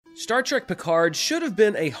Star Trek Picard should have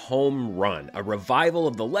been a home run, a revival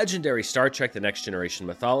of the legendary Star Trek The Next Generation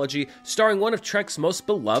mythology, starring one of Trek's most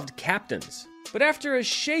beloved captains. But after a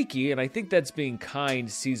shaky, and I think that's being kind,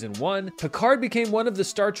 Season 1, Picard became one of the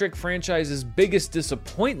Star Trek franchise's biggest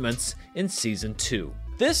disappointments in Season 2.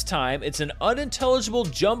 This time, it's an unintelligible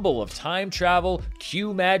jumble of time travel,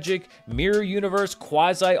 Q magic, mirror universe,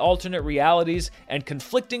 quasi-alternate realities, and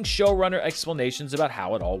conflicting showrunner explanations about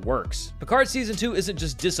how it all works. Picard Season 2 isn't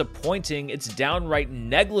just disappointing, it's downright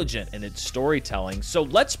negligent in its storytelling, so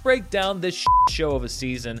let's break down this show of a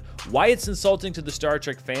season, why it's insulting to the Star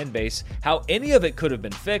Trek fanbase, how any of it could have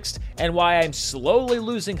been fixed, and why I'm slowly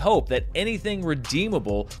losing hope that anything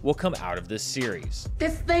redeemable will come out of this series.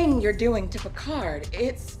 This thing you're doing to Picard,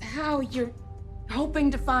 it's how you're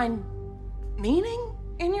hoping to find meaning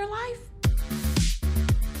in your life?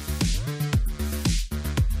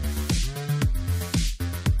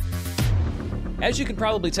 As you can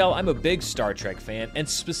probably tell, I'm a big Star Trek fan, and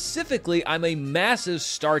specifically, I'm a massive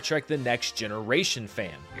Star Trek The Next Generation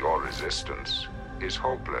fan. Your resistance is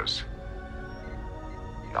hopeless.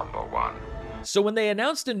 Number 1. So when they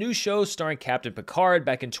announced a new show starring Captain Picard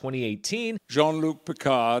back in 2018, Jean-Luc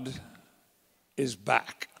Picard is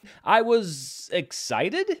back. I was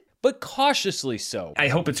excited, but cautiously so. I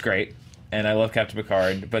hope it's great, and I love Captain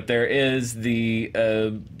Picard, but there is the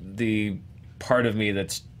part of me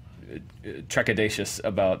that's trepidatious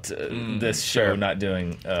about this show not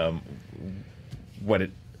doing what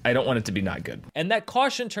it... I don't want it to be not good. And that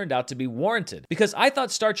caution turned out to be warranted, because I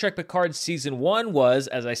thought Star Trek Picard Season 1 was,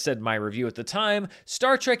 as I said in my review at the time,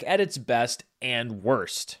 Star Trek at its best and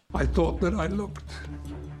worst. I thought that I looked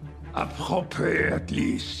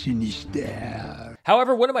appropriately sinister.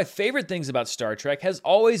 However, one of my favorite things about Star Trek has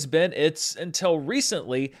always been its, until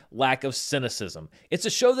recently, lack of cynicism. It's a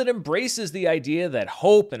show that embraces the idea that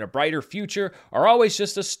hope and a brighter future are always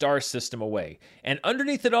just a star system away. And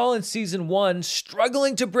underneath it all in Season 1,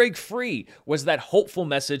 struggling to break free, was that hopeful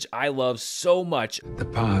message I love so much. The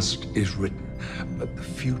past is written, but the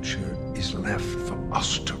future is left for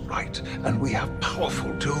us to write. And we have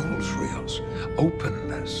powerful tools, Rios.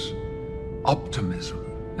 Openness, optimism,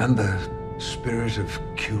 and the spirit of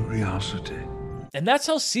curiosity. And that's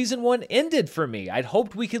how Season 1 ended for me. I'd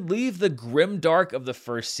hoped we could leave the grimdark of the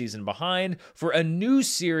first season behind for a new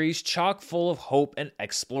series chock full of hope and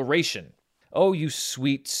exploration. Oh, you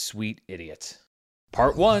sweet, sweet idiot.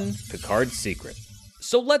 Part 1, Picard's Secret.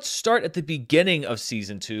 So let's start at the beginning of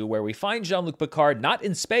Season 2, where we find Jean-Luc Picard not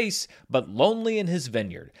in space, but lonely in his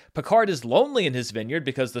vineyard. Picard is lonely in his vineyard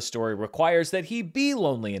because the story requires that he be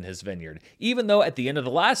lonely in his vineyard, even though at the end of the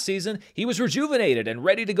last season, he was rejuvenated and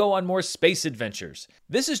ready to go on more space adventures.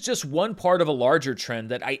 This is just one part of a larger trend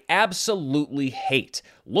that I absolutely hate.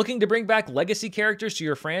 Looking to bring back legacy characters to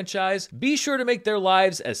your franchise? Be sure to make their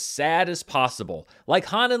lives as sad as possible. Like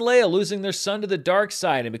Han and Leia losing their son to the dark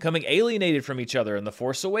side and becoming alienated from each other in The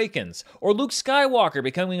Force Awakens. Or Luke Skywalker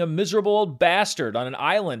becoming a miserable old bastard on an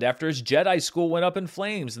island after his Jedi school went up in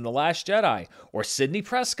flames in The Last Jedi. Or Sidney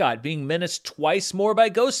Prescott being menaced twice more by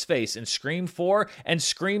Ghostface in Scream 4 and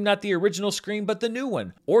Scream not the original Scream but the new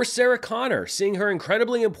one. Or Sarah Connor seeing her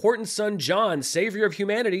incredibly important son John, savior of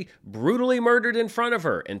humanity, brutally murdered in front of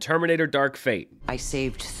her in Terminator Dark Fate. I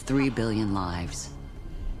saved 3 billion lives,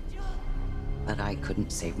 but I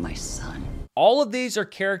couldn't save my son. All of these are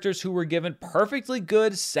characters who were given perfectly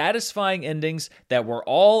good, satisfying endings that were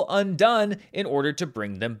all undone in order to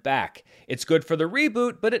bring them back. It's good for the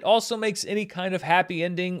reboot, but it also makes any kind of happy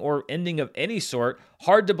ending or ending of any sort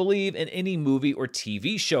hard to believe in any movie or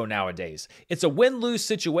TV show nowadays. It's a win-lose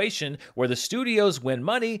situation where the studios win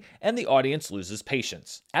money and the audience loses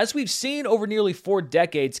patience. As we've seen over nearly 4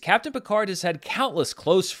 decades, Captain Picard has had countless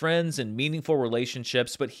close friends and meaningful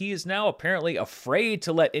relationships, but he is now apparently afraid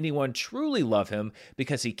to let anyone truly love him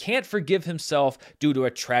because he can't forgive himself due to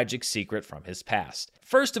a tragic secret from his past.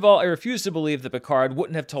 First of all, I refuse to believe that Picard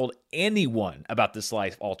wouldn't have told anyone about this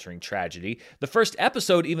life-altering tragedy. The first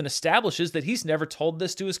episode even establishes that he's never told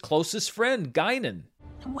this to his closest friend, Guinan.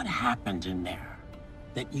 And what happened in there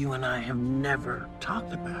that you and I have never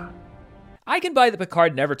talked about? I can buy that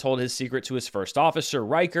Picard never told his secret to his first officer,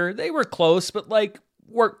 Riker. They were close, but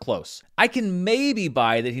weren't close. I can maybe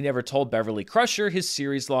buy that he never told Beverly Crusher his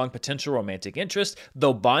series-long potential romantic interest,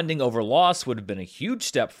 though bonding over loss would have been a huge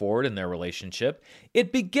step forward in their relationship.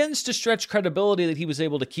 It begins to stretch credibility that he was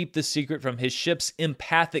able to keep this secret from his ship's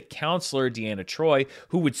empathic counselor, Deanna Troi,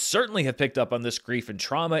 who would certainly have picked up on this grief and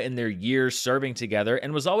trauma in their years serving together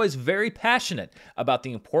and was always very passionate about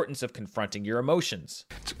the importance of confronting your emotions.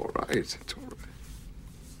 It's all right. It's all right.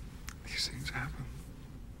 These things happen.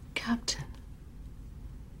 Captain.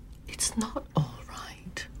 It's not all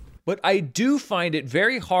right. But I do find it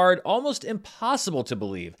very hard, almost impossible to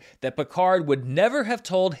believe that Picard would never have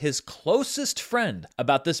told his closest friend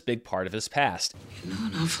about this big part of his past. You know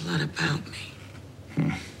an awful lot about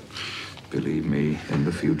me. Believe me, in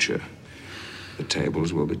the future, the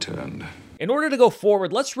tables will be turned. In order to go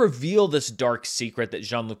forward, let's reveal this dark secret that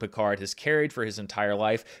Jean-Luc Picard has carried for his entire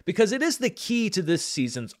life, because it is the key to this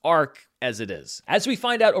season's arc as it is. As we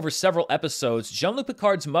find out over several episodes, Jean-Luc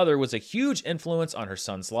Picard's mother was a huge influence on her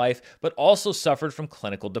son's life, but also suffered from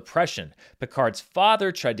clinical depression. Picard's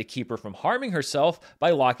father tried to keep her from harming herself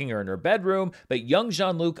by locking her in her bedroom, but young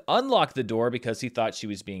Jean-Luc unlocked the door because he thought she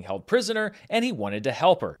was being held prisoner, and he wanted to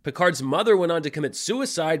help her. Picard's mother went on to commit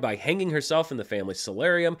suicide by hanging herself in the family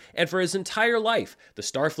solarium, and for his entire life, the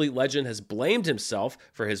Starfleet legend has blamed himself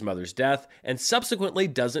for his mother's death, and subsequently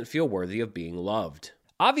doesn't feel worthy of being loved.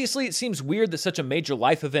 Obviously, it seems weird that such a major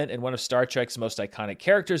life event in one of Star Trek's most iconic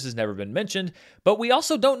characters has never been mentioned, but we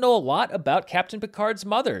also don't know a lot about Captain Picard's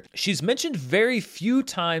mother. She's mentioned very few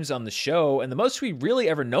times on the show, and the most we really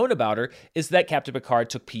ever known about her is that Captain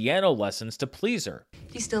Picard took piano lessons to please her.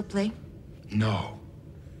 Do you still play? No.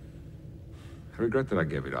 I regret that I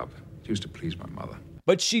gave it up. It used to please my mother.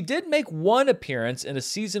 But she did make one appearance in a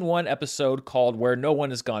Season 1 episode called Where No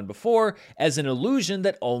One Has Gone Before as an illusion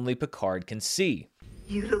that only Picard can see.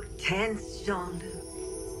 You look tense,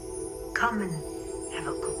 Jean-Luc. Come and have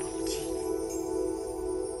a cup of tea.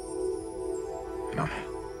 No.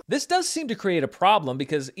 This does seem to create a problem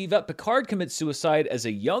because Yvette Picard commits suicide as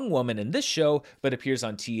a young woman in this show, but appears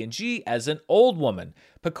on TNG as an old woman.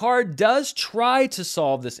 Picard does try to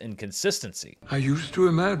solve this inconsistency. I used to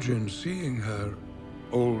imagine seeing her,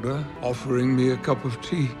 older, offering me a cup of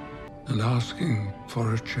tea and asking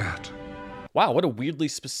for a chat. Wow, what a weirdly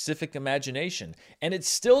specific imagination. And it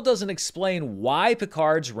still doesn't explain why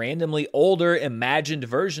Picard's randomly older, imagined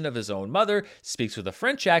version of his own mother speaks with a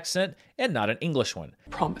French accent and not an English one.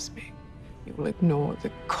 Promise me you will ignore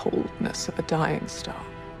the coldness of a dying star.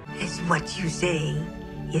 Is what you say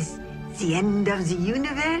is the end of the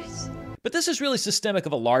universe? But this is really systemic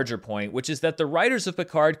of a larger point, which is that the writers of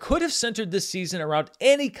Picard could have centered this season around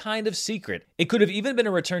any kind of secret. It could have even been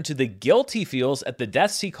a return to the guilt he feels at the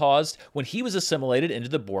deaths he caused when he was assimilated into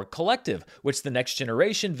the Borg Collective, which the Next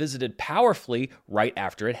Generation visited powerfully right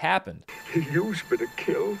after it happened. He used me to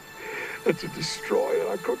kill and to destroy, and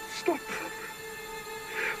I couldn't stop them.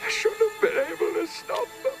 I shouldn't have been able to stop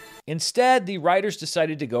them. Instead, the writers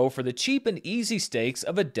decided to go for the cheap and easy stakes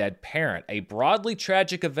of a dead parent, a broadly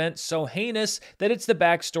tragic event so heinous that it's the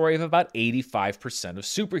backstory of about 85% of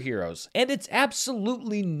superheroes. And it's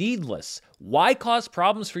absolutely needless. Why cause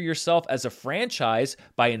problems for yourself as a franchise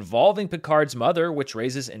by involving Picard's mother, which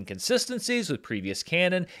raises inconsistencies with previous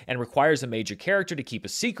canon and requires a major character to keep a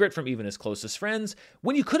secret from even his closest friends,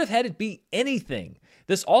 when you could have had it be anything?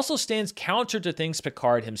 This also stands counter to things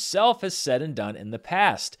Picard himself has said and done in the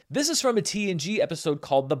past. This is from a TNG episode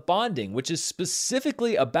called The Bonding, which is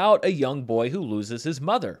specifically about a young boy who loses his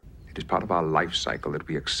mother. It is part of our life cycle that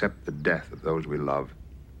we accept the death of those we love.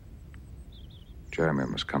 Jeremy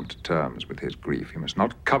must come to terms with his grief. He must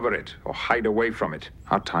not cover it or hide away from it.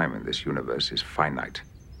 Our time in this universe is finite.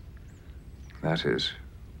 That is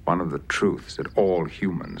one of the truths that all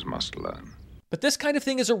humans must learn. But this kind of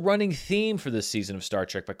thing is a running theme for this season of Star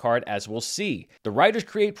Trek Picard, as we'll see. The writers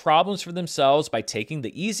create problems for themselves by taking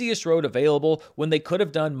the easiest road available when they could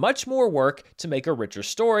have done much more work to make a richer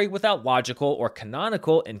story without logical or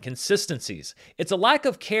canonical inconsistencies. It's a lack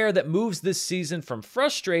of care that moves this season from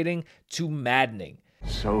frustrating to maddening.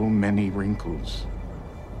 So many wrinkles,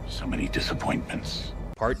 so many disappointments.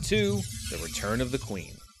 Part 2, The Return of the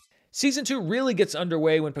Queen. Season 2 really gets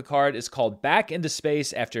underway when Picard is called back into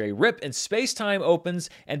space after a rip in space-time opens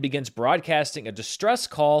and begins broadcasting a distress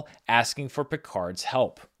call asking for Picard's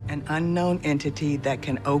help. An unknown entity that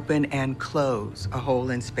can open and close a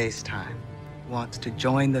hole in space-time wants to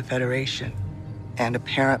join the Federation, and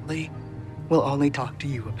apparently will only talk to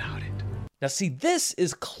you about it. Now see, this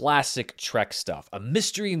is classic Trek stuff, a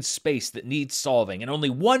mystery in space that needs solving, and only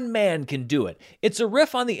one man can do it. It's a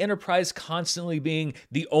riff on the Enterprise constantly being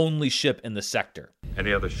the only ship in the sector.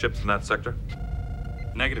 Any other ships in that sector?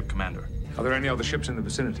 Negative, Commander. Are there any other ships in the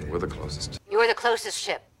vicinity? We're the closest. You're the closest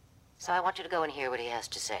ship, so I want you to go and hear what he has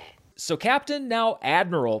to say. So Captain, now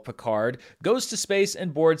Admiral Picard, goes to space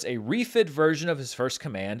and boards a refit version of his first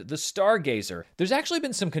command, the Stargazer. There's actually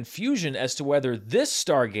been some confusion as to whether this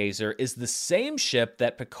Stargazer is the same ship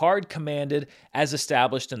that Picard commanded as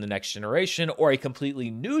established in The Next Generation, or a completely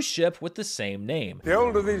new ship with the same name. The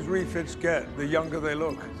older these refits get, the younger they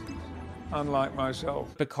look. unlike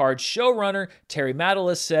myself. Picard's showrunner, Terry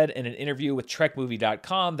Matalas, said in an interview with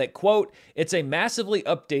TrekMovie.com that, quote, "It's a massively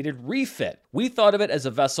updated refit. We thought of it as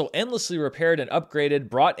a vessel endlessly repaired and upgraded,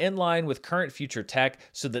 brought in line with current future tech,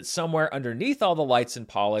 so that somewhere underneath all the lights and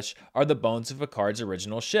polish are the bones of Picard's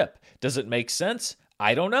original ship. Does it make sense?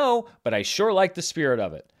 I don't know, but I sure like the spirit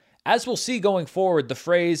of it." As we'll see going forward, the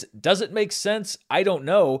phrase, "does it make sense? I don't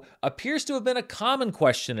know," appears to have been a common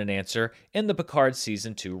question and answer in the Picard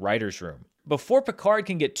Season 2 writer's room. Before Picard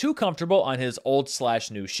can get too comfortable on his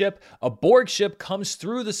old/new ship, a Borg ship comes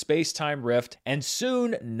through the space-time rift, and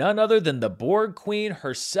soon, none other than the Borg Queen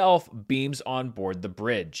herself beams on board the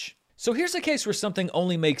bridge. So here's a case where something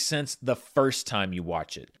only makes sense the first time you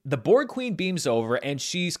watch it. The Borg Queen beams over and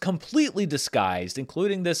she's completely disguised,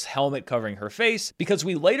 including this helmet covering her face, because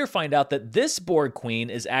we later find out that this Borg Queen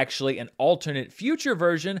is actually an alternate future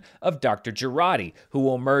version of Dr. Jurati, who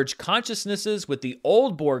will merge consciousnesses with the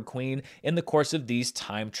old Borg Queen in the course of these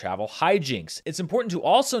time travel hijinks. It's important to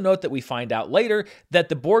also note that we find out later that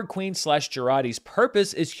the Borg Queen/Jurati's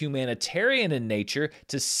purpose is humanitarian in nature,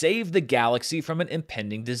 to save the galaxy from an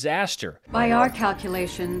impending disaster. By our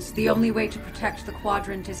calculations, the only way to protect the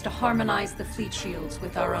Quadrant is to harmonize the fleet shields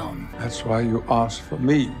with our own. That's why you asked for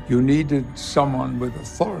me. You needed someone with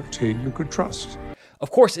authority you could trust. Of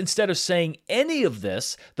course, instead of saying any of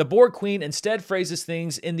this, the Borg Queen instead phrases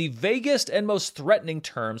things in the vaguest and most threatening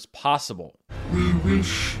terms possible. We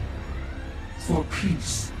wish for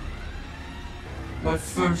peace, but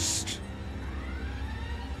first,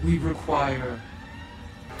 we require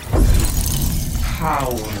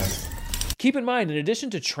power. Keep in mind, in addition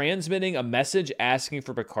to transmitting a message asking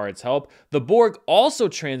for Picard's help, the Borg also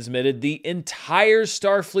transmitted the entire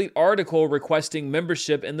Starfleet article requesting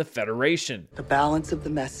membership in the Federation. The balance of the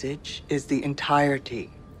message is the entirety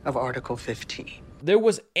of Article 15. There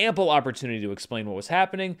was ample opportunity to explain what was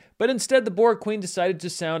happening, but instead the Borg Queen decided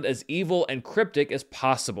to sound as evil and cryptic as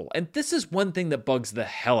possible. And this is one thing that bugs the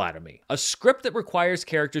hell out of me. A script that requires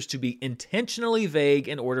characters to be intentionally vague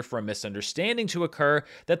in order for a misunderstanding to occur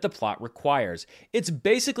that the plot requires. It's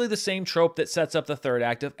basically the same trope that sets up the third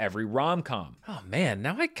act of every rom-com. Oh man,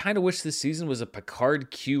 now I kind of wish this season was a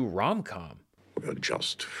Picard Q rom-com. We're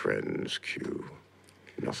just friends, Q.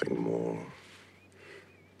 Nothing more.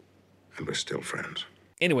 And we're still friends.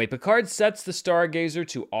 Anyway, Picard sets the Stargazer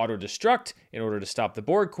to auto-destruct in order to stop the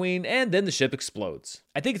Borg Queen, and then the ship explodes.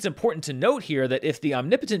 I think it's important to note here that if the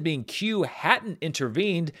omnipotent being Q hadn't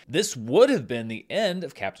intervened, this would have been the end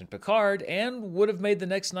of Captain Picard and would have made the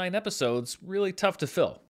next 9 episodes really tough to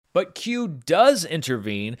fill. But Q does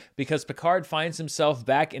intervene because Picard finds himself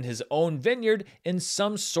back in his own vineyard in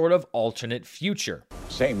some sort of alternate future.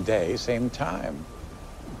 Same day, same time.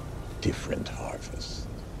 Different harvest.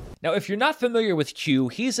 Now, if you're not familiar with Q,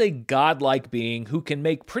 he's a godlike being who can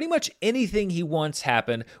make pretty much anything he wants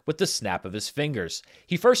happen with the snap of his fingers.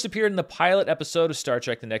 He first appeared in the pilot episode of Star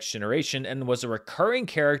Trek The Next Generation and was a recurring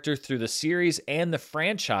character through the series and the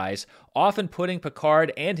franchise, often putting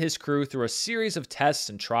Picard and his crew through a series of tests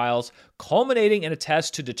and trials, culminating in a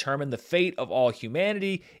test to determine the fate of all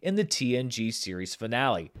humanity in the TNG series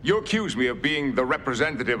finale. You accuse me of being the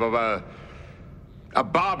representative of a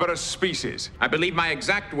barbarous species. I believe my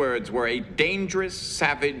exact words were a dangerous,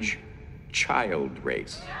 savage child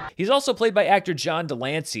race. He's also played by actor John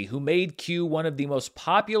Delancey, who made Q one of the most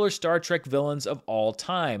popular Star Trek villains of all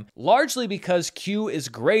time, largely because Q is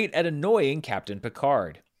great at annoying Captain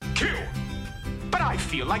Picard. Q! But I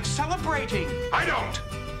feel like celebrating. I don't.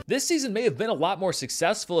 This season may have been a lot more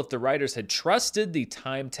successful if the writers had trusted the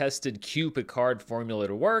time-tested Q Picard formula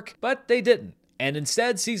to work, but they didn't. And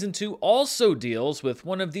instead, Season 2 also deals with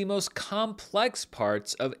one of the most complex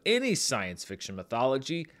parts of any science fiction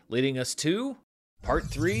mythology, leading us to Part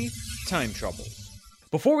 3, Time Trouble.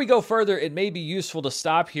 Before we go further, it may be useful to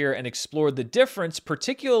stop here and explore the difference,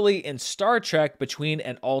 particularly in Star Trek, between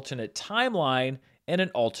an alternate timeline and an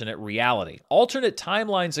alternate reality. Alternate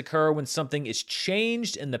timelines occur when something is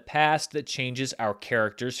changed in the past that changes our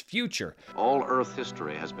character's future. All Earth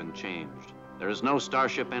history has been changed. There is no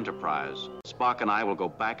Starship Enterprise. Spock and I will go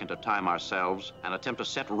back into time ourselves and attempt to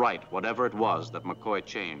set right whatever it was that McCoy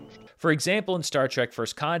changed. For example, in Star Trek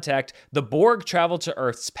First Contact, the Borg travel to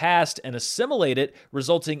Earth's past and assimilate it,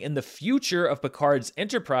 resulting in the future of Picard's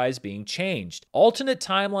Enterprise being changed. Alternate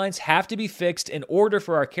timelines have to be fixed in order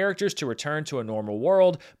for our characters to return to a normal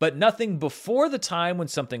world, but nothing before the time when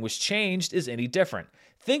something was changed is any different.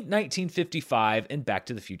 Think 1955 and Back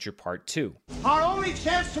to the Future Part 2. Our only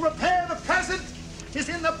chance to repair the present is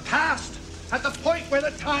in the past, at the point where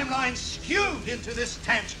the timeline skewed into this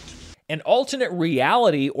tangent. An alternate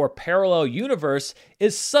reality or parallel universe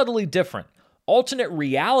is subtly different. Alternate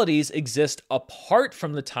realities exist apart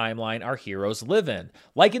from the timeline our heroes live in,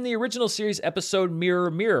 like in the original series episode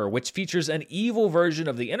Mirror Mirror, which features an evil version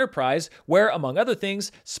of the Enterprise where, among other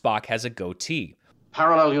things, Spock has a goatee.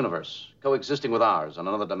 Parallel universe, coexisting with ours on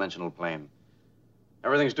another dimensional plane.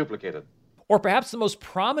 Everything's duplicated. Or perhaps the most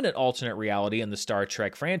prominent alternate reality in the Star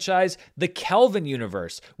Trek franchise, the Kelvin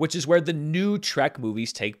universe, which is where the new Trek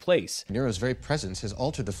movies take place. Nero's very presence has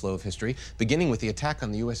altered the flow of history, beginning with the attack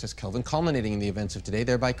on the USS Kelvin, culminating in the events of today,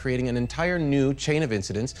 thereby creating an entire new chain of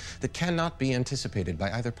incidents that cannot be anticipated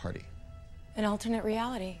by either party. An alternate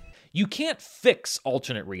reality. You can't fix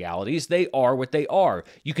alternate realities. They are what they are.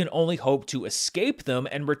 You can only hope to escape them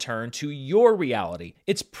and return to your reality.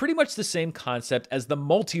 It's pretty much the same concept as the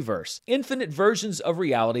multiverse. Infinite versions of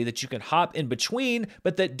reality that you can hop in between,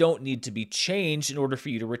 but that don't need to be changed in order for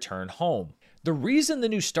you to return home. The reason the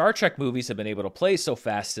new Star Trek movies have been able to play so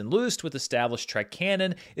fast and loose with established Trek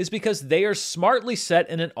canon is because they are smartly set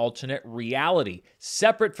in an alternate reality,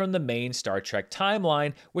 separate from the main Star Trek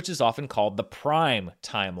timeline, which is often called the Prime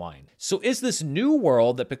timeline. So is this new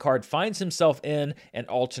world that Picard finds himself in an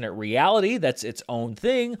alternate reality that's its own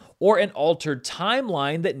thing, or an altered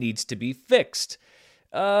timeline that needs to be fixed?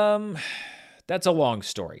 That's a long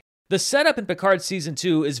story. The setup in Picard Season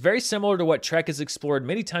 2 is very similar to what Trek has explored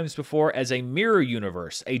many times before as a mirror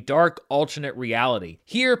universe, a dark alternate reality.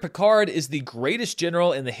 Here, Picard is the greatest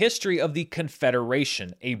general in the history of the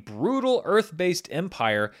Confederation, a brutal Earth-based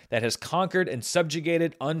empire that has conquered and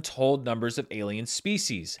subjugated untold numbers of alien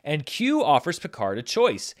species. And Q offers Picard a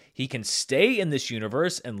choice. He can stay in this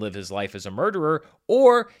universe and live his life as a murderer,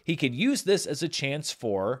 or he can use this as a chance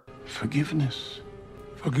for... forgiveness.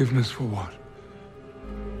 Forgiveness for what?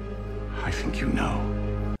 I think you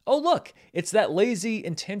know. Oh look, it's that lazy,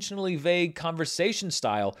 intentionally vague conversation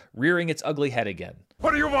style rearing its ugly head again.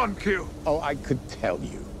 What do you want, Q? Oh, I could tell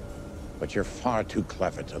you, but you're far too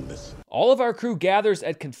clever to listen. All of our crew gathers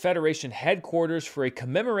at Confederation headquarters for a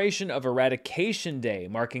commemoration of Eradication Day,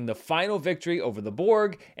 marking the final victory over the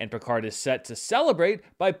Borg, and Picard is set to celebrate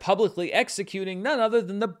by publicly executing none other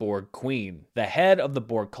than the Borg Queen, the head of the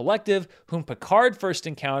Borg Collective, whom Picard first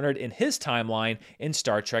encountered in his timeline in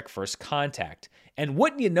Star Trek First Contact. And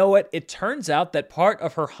wouldn't you know it, it turns out that part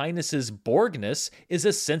of Her Highness's Borgness is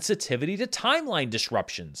a sensitivity to timeline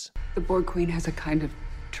disruptions. The Borg Queen has a kind of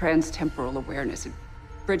trans-temporal awareness. It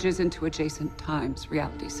bridges into adjacent times,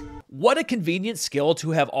 realities. What a convenient skill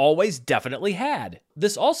to have always definitely had.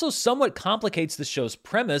 This also somewhat complicates the show's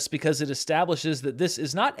premise because it establishes that this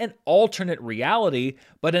is not an alternate reality,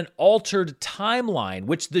 but an altered timeline,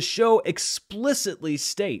 which the show explicitly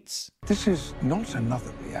states. This is not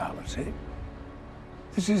another reality.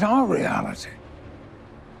 This is our reality.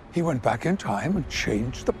 He went back in time and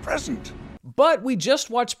changed the present. But we just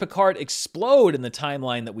watched Picard explode in the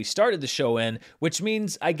timeline that we started the show in, which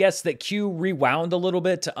means, I guess, that Q rewound a little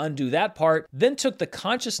bit to undo that part, then took the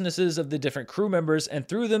consciousnesses of the different crew members and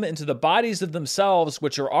threw them into the bodies of themselves,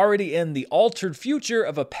 which are already in the altered future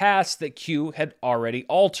of a past that Q had already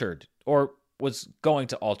altered, or was going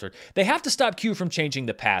to alter. They have to stop Q from changing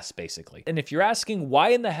the past, basically. And if you're asking why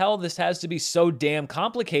in the hell this has to be so damn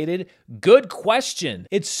complicated, good question.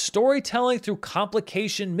 It's storytelling through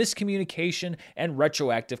complication, miscommunication, and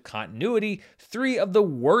retroactive continuity, three of the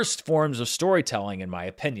worst forms of storytelling, in my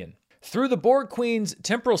opinion. Through the Borg Queen's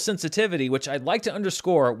temporal sensitivity, which I'd like to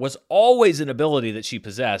underscore was always an ability that she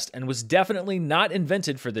possessed and was definitely not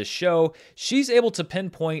invented for this show, she's able to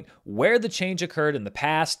pinpoint where the change occurred in the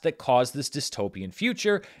past that caused this dystopian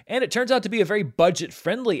future, and it turns out to be a very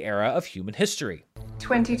budget-friendly era of human history.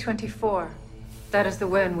 2024. That is the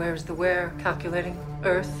when, where is the where, calculating.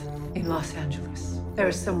 Earth in Los Angeles. There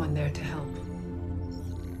is someone there to help.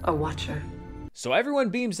 A watcher. So everyone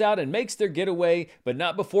beams out and makes their getaway, but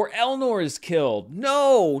not before Elnor is killed.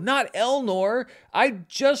 No, not Elnor. I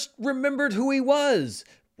just remembered who he was.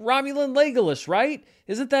 Romulan Legolas, right?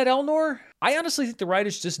 Isn't that Elnor? I honestly think the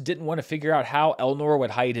writers just didn't want to figure out how Elnor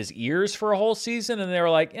would hide his ears for a whole season, and they were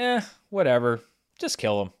like, whatever, just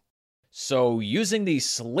kill him. So using the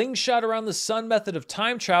slingshot around the sun method of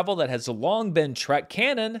time travel that has long been Trek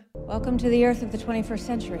canon. Welcome to the Earth of the 21st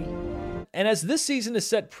century. And as this season is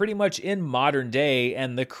set pretty much in modern day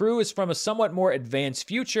and the crew is from a somewhat more advanced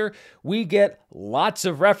future, we get lots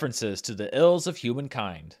of references to the ills of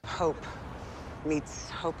humankind. Hope meets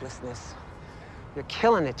hopelessness. You're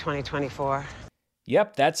killing it, 2024.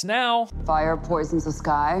 Yep, that's now. Fire poisons the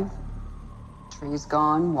sky. Trees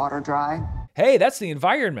gone, water dry. Hey, that's the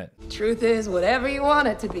environment. Truth is whatever you want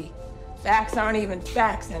it to be. Facts aren't even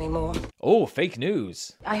facts anymore. Oh, fake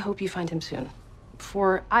news. I hope you find him soon.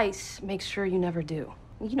 For ICE, make sure you never do.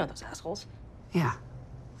 You know those assholes. Yeah.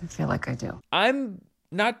 I feel like I do. I'm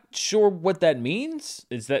not sure what that means.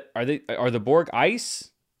 Are the Borg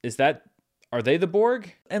ice? Are they the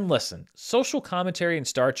Borg? And listen, social commentary in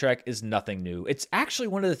Star Trek is nothing new. It's actually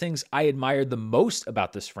one of the things I admired the most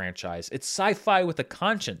about this franchise. It's sci-fi with a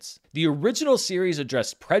conscience. The original series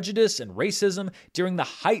addressed prejudice and racism during the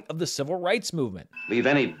height of the civil rights movement. Leave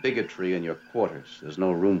any bigotry in your quarters. There's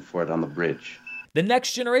no room for it on the bridge. The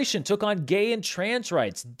Next Generation took on gay and trans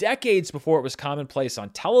rights decades before it was commonplace on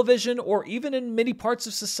television or even in many parts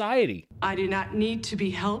of society. I do not need to be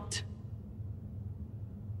helped.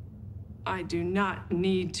 I do not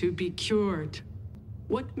need to be cured.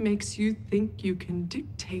 What makes you think you can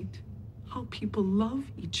dictate how people love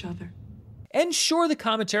each other? And sure, the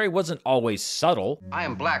commentary wasn't always subtle. I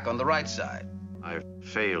am black on the right side. I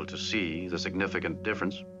fail to see the significant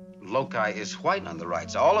difference. Lokai is white on the right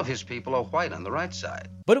side. All of his people are white on the right side.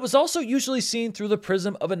 But it was also usually seen through the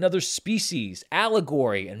prism of another species,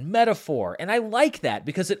 allegory, and metaphor. And I like that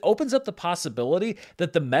because it opens up the possibility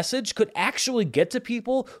that the message could actually get to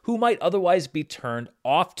people who might otherwise be turned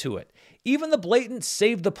off to it. Even the blatant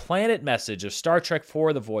save the planet message of Star Trek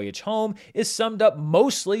IV: The Voyage Home is summed up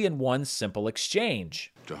mostly in one simple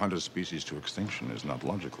exchange. To hunt a species to extinction is not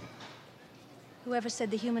logical. Whoever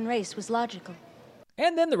said the human race was logical?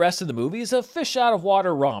 And then the rest of the movie is a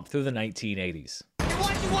fish-out-of-water romp through the 1980s.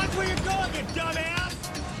 Watch where you're going, you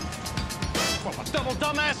dumbass! Well, a double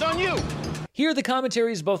dumbass on you! Here, the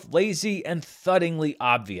commentary is both lazy and thuddingly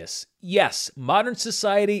obvious. Yes, modern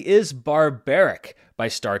society is barbaric by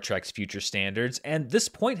Star Trek's future standards, and this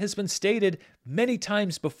point has been stated many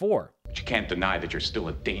times before. But you can't deny that you're still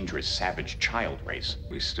a dangerous, savage child race.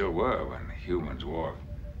 We still were when humans wore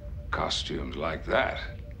costumes like that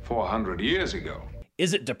 400 years ago.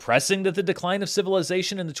 Is it depressing that the decline of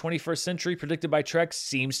civilization in the 21st century predicted by Trek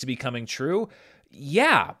seems to be coming true?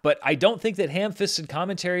 Yeah, but I don't think that ham-fisted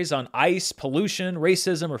commentaries on ice, pollution,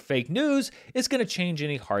 racism, or fake news is going to change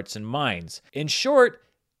any hearts and minds. In short,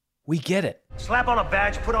 we get it. Slap on a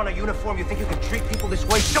badge, put on a uniform, you think you can treat people this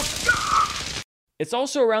way? It's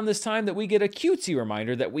also around this time that we get a cutesy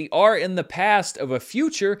reminder that we are in the past of a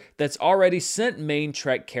future that's already sent main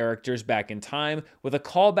Trek characters back in time, with a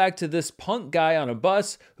callback to this punk guy on a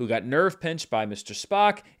bus who got nerve pinched by Mr.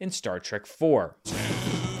 Spock in Star Trek IV.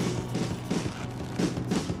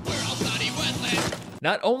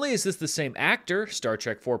 Not only is this the same actor, Star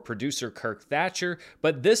Trek IV producer Kirk Thatcher,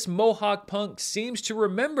 but this Mohawk punk seems to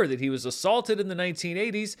remember that he was assaulted in the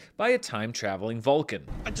 1980s by a time-traveling Vulcan.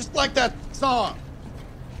 I just like that song.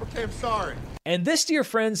 Okay, I'm sorry. And this, dear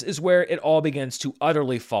friends, is where it all begins to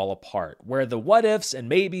utterly fall apart, where the what-ifs and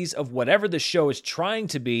maybes of whatever the show is trying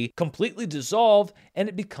to be completely dissolve, and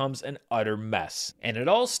it becomes an utter mess. And it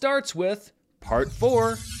all starts with Part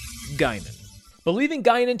 4, Guinan. Believing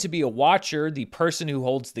Guinan to be a Watcher, the person who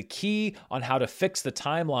holds the key on how to fix the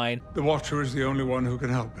timeline, the Watcher is the only one who can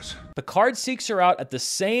help us. Picard seeks her out at the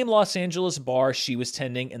same Los Angeles bar she was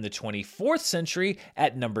tending in the 24th century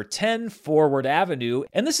at number 10 Forward Avenue,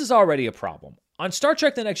 and this is already a problem. On Star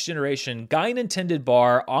Trek The Next Generation, Guinan tended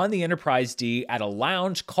bar on the Enterprise D at a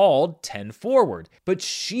lounge called 10 Forward, but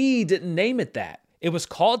she didn't name it that. It was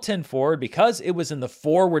called 10 Forward because it was in the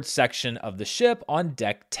forward section of the ship on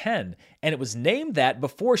Deck 10, and it was named that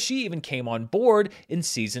before she even came on board in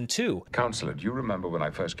Season 2. Counselor, do you remember when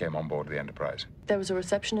I first came on board the Enterprise? There was a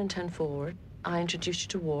reception in 10 Forward. I introduced you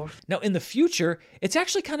to Worf. Now, in the future, it's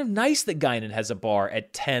actually kind of nice that Guinan has a bar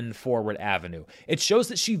at 10 Forward Avenue. It shows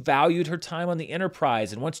that she valued her time on the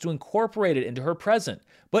Enterprise and wants to incorporate it into her present.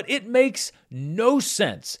 But it makes no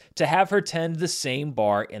sense to have her tend the same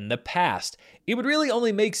bar in the past. It would really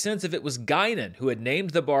only make sense if it was Guinan who had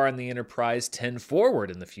named the bar on the Enterprise 10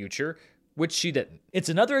 Forward in the future, which she didn't. It's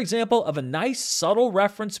another example of a nice, subtle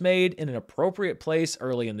reference made in an appropriate place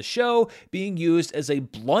early in the show, being used as a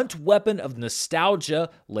blunt weapon of nostalgia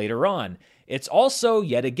later on. It's also,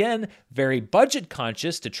 yet again, very budget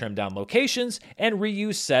conscious to trim down locations and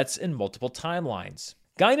reuse sets in multiple timelines.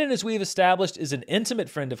 Guinan, as we've established, is an intimate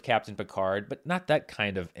friend of Captain Picard, but not that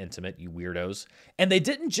kind of intimate, you weirdos. And they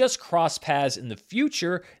didn't just cross paths in the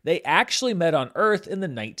future, they actually met on Earth in the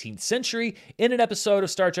 19th century in an episode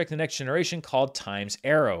of Star Trek The Next Generation called Time's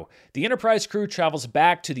Arrow. The Enterprise crew travels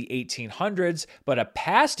back to the 1800s, but a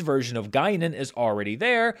past version of Guinan is already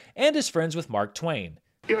there and is friends with Mark Twain.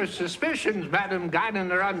 Your suspicions, Madam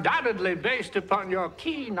Guinan, are undoubtedly based upon your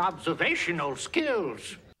keen observational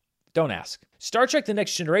skills. Don't ask. Star Trek The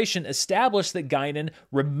Next Generation established that Guinan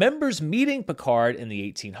remembers meeting Picard in the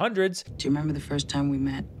 1800s. Do you remember the first time we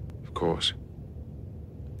met? Of course.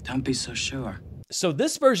 Don't be so sure. So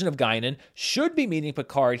this version of Guinan should be meeting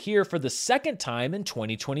Picard here for the second time in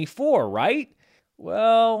 2024, right?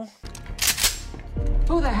 well...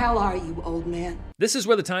 Who the hell are you, old man? This is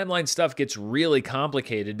where the timeline stuff gets really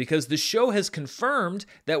complicated because the show has confirmed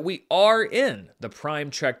that we are in the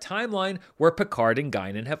Prime Trek timeline where Picard and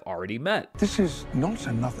Guinan have already met. This is not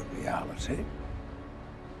another reality.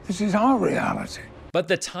 This is our reality. But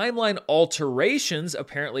the timeline alterations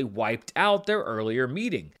apparently wiped out their earlier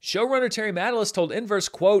meeting. Showrunner Terry Matalas told Inverse,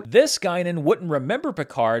 quote, "This Guinan wouldn't remember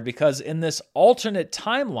Picard because in this alternate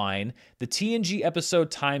timeline, the TNG episode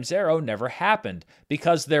Time Zero never happened.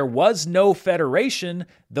 Because there was no Federation,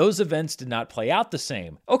 those events did not play out the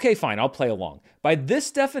same." Okay, fine, I'll play along. By this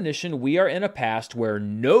definition, we are in a past where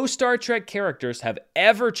no Star Trek characters have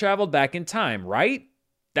ever traveled back in time, right?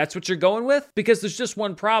 That's what you're going with? Because there's just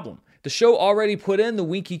one problem. The show already put in the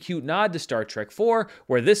winky cute nod to Star Trek 4,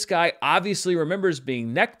 where this guy obviously remembers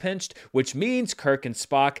being neck-pinched, which means Kirk and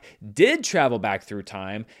Spock did travel back through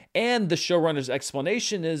time, and the showrunner's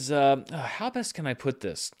explanation is, how best can I put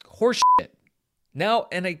this? Horseshit. Now,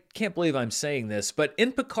 and I can't believe I'm saying this, but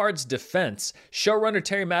in Picard's defense, showrunner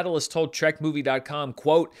Terry Matalas told TrekMovie.com,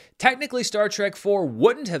 quote, "Technically Star Trek 4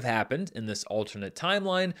 wouldn't have happened in this alternate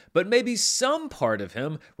timeline, but maybe some part of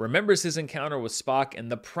him remembers his encounter with Spock in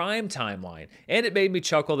the Prime timeline, and it made me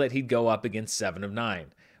chuckle that he'd go up against 7 of 9.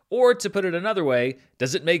 Or to put it another way,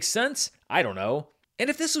 does it make sense? I don't know. And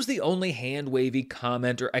if this was the only hand-wavy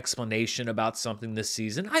comment or explanation about something this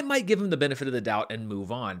season, I might give him the benefit of the doubt and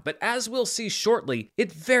move on. But as we'll see shortly,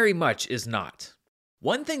 it very much is not.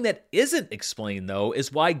 One thing that isn't explained, though,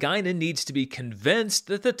 is why Guinan needs to be convinced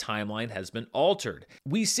that the timeline has been altered.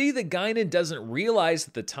 We see that Guinan doesn't realize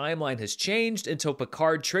that the timeline has changed until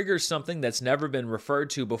Picard triggers something that's never been referred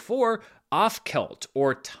to before, off-kelt,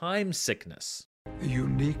 or time sickness. A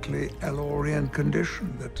uniquely Elorian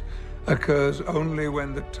condition that occurs only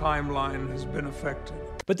when the timeline has been affected.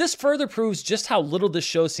 But this further proves just how little this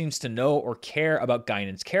show seems to know or care about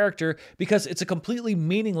Guinan's character, because it's a completely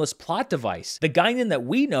meaningless plot device. The Guinan that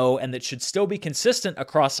we know and that should still be consistent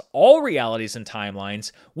across all realities and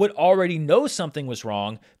timelines would already know something was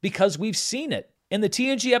wrong because we've seen it. In the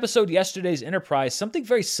TNG episode Yesterday's Enterprise, something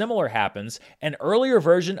very similar happens. An earlier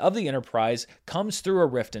version of the Enterprise comes through a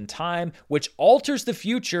rift in time, which alters the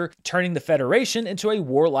future, turning the Federation into a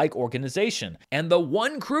warlike organization. And the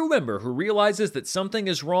one crew member who realizes that something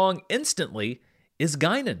is wrong instantly is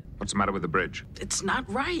Guinan. What's the matter with the bridge? It's not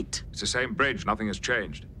right. It's the same bridge. Nothing has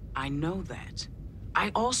changed. I know that.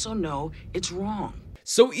 I also know it's wrong.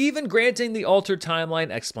 So even granting the altered timeline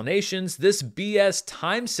explanations, this BS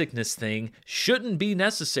time sickness thing shouldn't be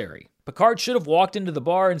necessary. Picard should have walked into the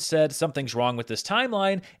bar and said, "Something's wrong with this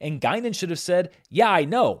timeline," and Guinan should have said, "Yeah, I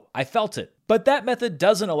know, I felt it." But that method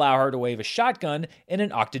doesn't allow her to wave a shotgun in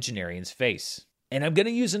an octogenarian's face. And I'm going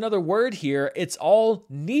to use another word here, it's all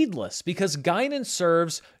needless, because Guinan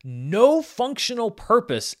serves no functional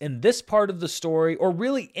purpose in this part of the story, or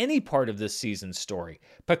really any part of this season's story.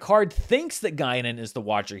 Picard thinks that Guinan is the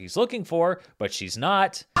Watcher he's looking for, but she's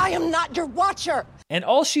not. I am not your Watcher! And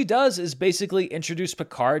all she does is basically introduce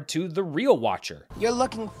Picard to the real Watcher. You're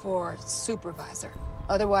looking for Supervisor,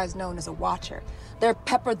 otherwise known as a Watcher. They're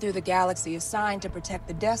peppered through the galaxy, assigned to protect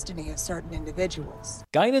the destiny of certain individuals.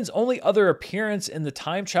 Guinan's only other appearance in the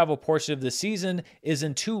time travel portion of the season is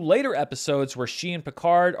in 2 later episodes where she and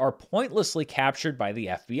Picard are pointlessly captured by the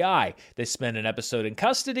FBI. They spend an episode in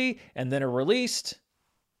custody and then are released.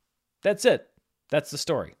 That's it. That's the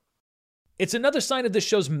story. It's another sign of this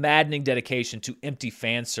show's maddening dedication to empty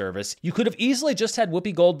fan service. You could have easily just had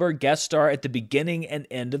Whoopi Goldberg guest star at the beginning and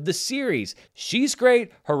end of the series. She's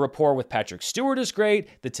great, her rapport with Patrick Stewart is great,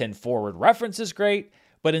 the 10 Forward reference is great,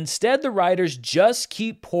 but instead the writers just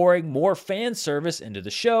keep pouring more fan service into the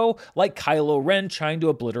show, like Kylo Ren trying to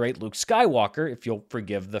obliterate Luke Skywalker, if you'll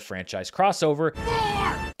forgive the franchise crossover.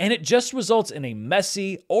 And it just results in a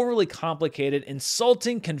messy, overly complicated,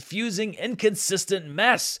 insulting, confusing, inconsistent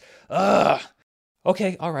mess. Ugh.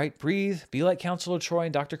 Okay, all right, breathe. Be like Counselor Troy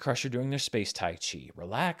and Dr. Crusher doing their space Tai Chi.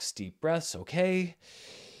 Relax, deep breaths, okay?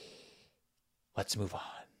 Let's move on.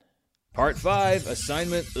 Part 5,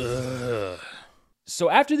 assignment, ugh. So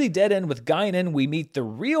after the dead end with Guinan, we meet the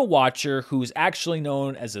real Watcher, who's actually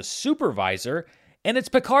known as a supervisor, and it's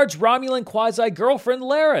Picard's Romulan quasi-girlfriend,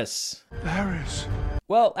 Laris. Laris?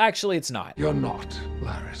 Well, actually, it's not. You're not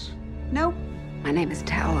Laris. Nope. My name is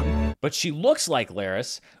Talum. But she looks like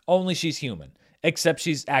Laris, only she's human. Except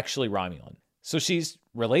she's actually Romulan. So she's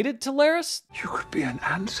related to Laris? You could be an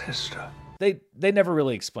ancestor. They never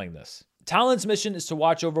really explain this. Talon's mission is to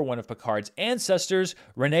watch over one of Picard's ancestors,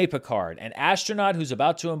 Rene Picard, an astronaut who's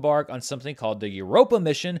about to embark on something called the Europa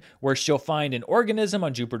mission, where she'll find an organism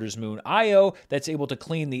on Jupiter's moon Io that's able to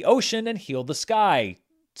clean the ocean and heal the sky.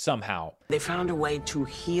 somehow. They found a way to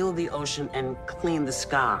heal the ocean and clean the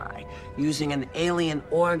sky using an alien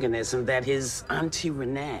organism that his Auntie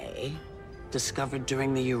Renee discovered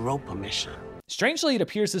during the Europa mission. Strangely, it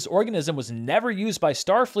appears this organism was never used by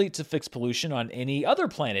Starfleet to fix pollution on any other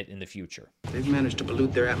planet in the future. They've managed to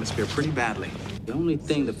pollute their atmosphere pretty badly. The only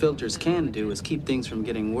thing the filters can do is keep things from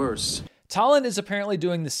getting worse. Talon is apparently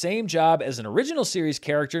doing the same job as an original series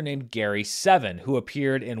character named Gary Seven, who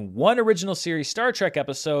appeared in one original series Star Trek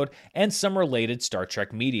episode and some related Star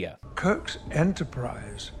Trek media. Kirk's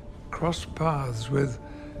Enterprise crossed paths with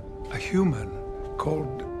a human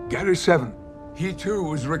called Gary Seven. He too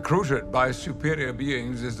was recruited by superior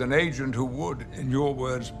beings as an agent who would, in your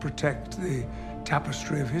words, protect the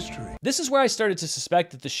tapestry of history. This is where I started to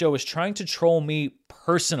suspect that the show is trying to troll me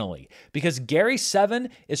personally, because Gary Seven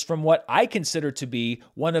is from what I consider to be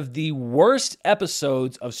one of the worst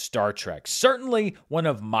episodes of Star Trek. Certainly one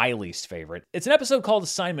of my least favorite. It's an episode called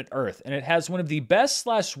Assignment Earth, and it has one of the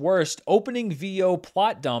best/worst opening VO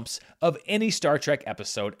plot dumps of any Star Trek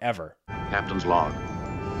episode ever. Captain's log.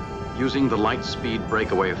 Using the light speed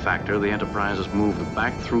breakaway factor, the Enterprise has moved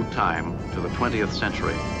back through time to the 20th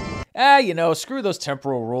century. Screw those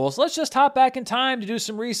temporal rules. Let's just hop back in time to do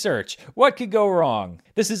some research. What could go wrong?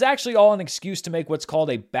 This is actually all an excuse to make what's called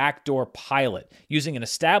a backdoor pilot, using an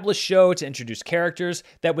established show to introduce characters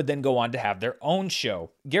that would then go on to have their own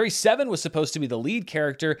show. Gary Seven was supposed to be the lead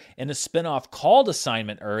character in a spinoff called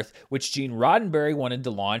Assignment Earth, which Gene Roddenberry wanted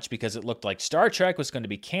to launch because it looked like Star Trek was going to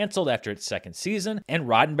be canceled after its second season, and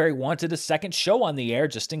Roddenberry wanted a second show on the air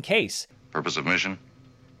just in case. Purpose of mission?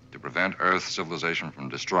 To prevent Earth civilization from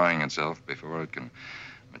destroying itself before it can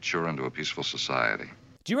mature into a peaceful society.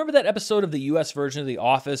 Do you remember that episode of the US version of The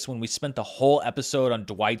Office when we spent the whole episode on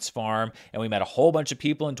Dwight's farm and we met a whole bunch of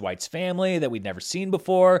people in Dwight's family that we'd never seen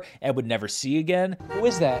before and would never see again? Who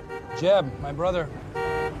is that? Jeb, my brother.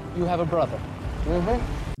 You have a brother. Mm-hmm.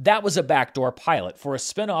 That was a backdoor pilot for a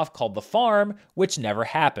spinoff called The Farm, which never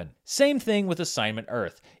happened. Same thing with Assignment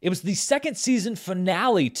Earth. It was the second season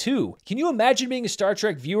finale, too. Can you imagine being a Star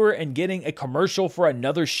Trek viewer and getting a commercial for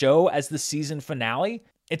another show as the season finale?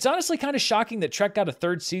 It's honestly kind of shocking that Trek got a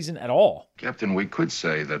third season at all. Captain, we could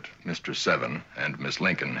say that Mr. Seven and Miss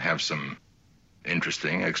Lincoln have some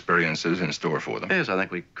interesting experiences in store for them. Yes, I think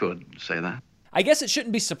we could say that. I guess it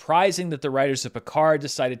shouldn't be surprising that the writers of Picard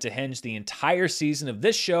decided to hinge the entire season of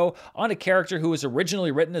this show on a character who was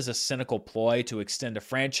originally written as a cynical ploy to extend a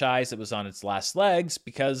franchise that was on its last legs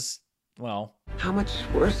because, well... How much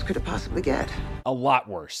worse could it possibly get? A lot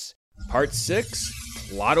worse. Part 6,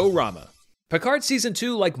 Plot-O-Rama. Picard Season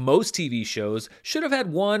 2, like most TV shows, should have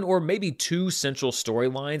had one or maybe two central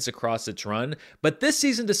storylines across its run, but this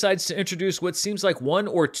season decides to introduce what seems like one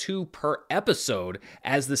or two per episode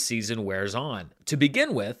as the season wears on. To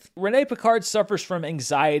begin with, Renee Picard suffers from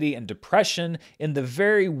anxiety and depression in the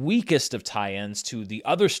very weakest of tie-ins to the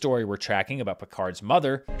other story we're tracking about Picard's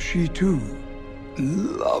mother. She too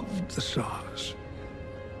loved the stars,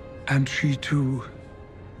 and she too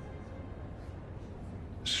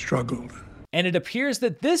struggled. And it appears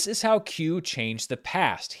that this is how Q changed the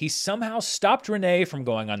past. He somehow stopped Renee from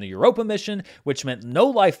going on the Europa mission, which meant no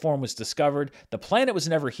life form was discovered, the planet was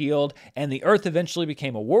never healed, and the Earth eventually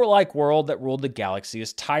became a warlike world that ruled the galaxy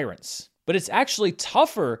as tyrants. But it's actually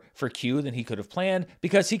tougher for Q than he could have planned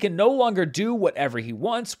because he can no longer do whatever he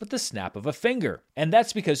wants with the snap of a finger. And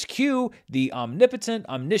that's because Q, the omnipotent,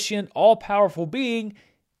 omniscient, all-powerful being,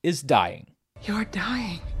 is dying. You're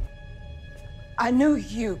dying. I knew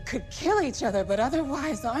you could kill each other, but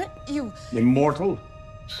otherwise, aren't you? Immortal?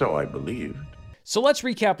 So I believed. So let's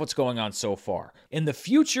recap what's going on so far. In the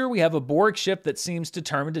future, we have a Borg ship that seems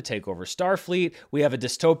determined to take over Starfleet. We have a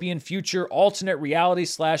dystopian future alternate reality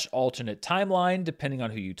 / alternate timeline, depending on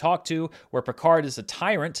who you talk to, where Picard is a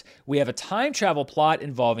tyrant. We have a time travel plot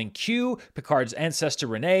involving Q, Picard's ancestor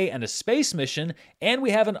Renee, and a space mission. And we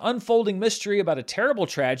have an unfolding mystery about a terrible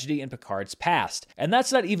tragedy in Picard's past. And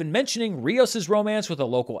that's not even mentioning Rios' romance with a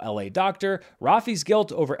local LA doctor, Rafi's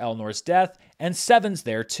guilt over Elnor's death, and Seven's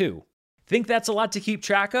there too. Think that's a lot to keep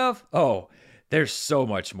track of? Oh, there's so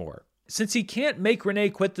much more. Since he can't make Renee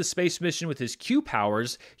quit the space mission with his Q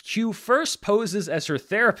powers, Q first poses as her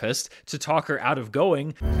therapist to talk her out of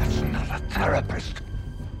going. That's not a therapist.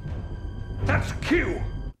 That's Q.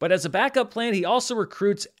 But as a backup plan, he also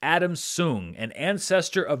recruits Adam Soong, an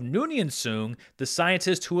ancestor of Noonien Soong, the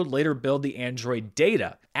scientist who would later build the android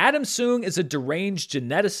Data. Adam Soong is a deranged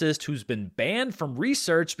geneticist who's been banned from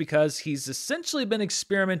research because he's essentially been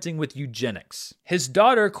experimenting with eugenics. His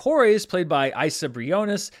daughter, Corey, is played by Isa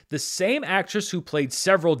Briones, the same actress who played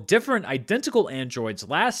several different identical androids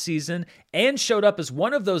last season and showed up as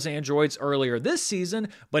one of those androids earlier this season,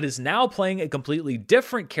 but is now playing a completely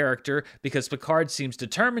different character because Picard seems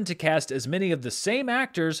determined to cast as many of the same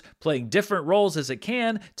actors playing different roles as it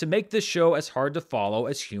can to make this show as hard to follow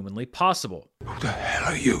as humanly possible. Who the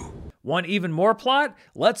hell are you? Want even more plot?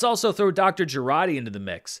 Let's also throw Dr. Jurati into the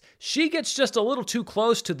mix. She gets just a little too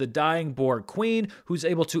close to the dying Borg Queen, who's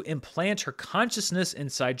able to implant her consciousness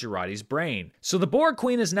inside Jurati's brain. So the Borg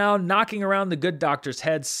Queen is now knocking around the good doctor's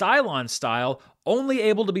head Cylon style, only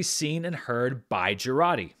able to be seen and heard by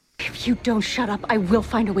Jurati. If you don't shut up, I will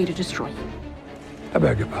find a way to destroy you. I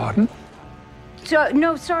beg your pardon?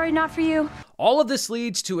 No, sorry, not for you. All of this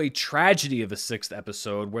leads to a tragedy of a 6th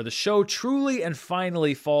episode where the show truly and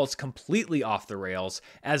finally falls completely off the rails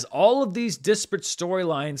as all of these disparate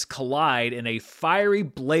storylines collide in a fiery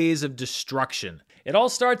blaze of destruction. It all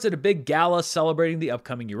starts at a big gala celebrating the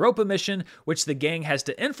upcoming Europa mission, which the gang has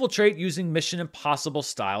to infiltrate using Mission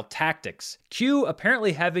Impossible-style tactics. Q,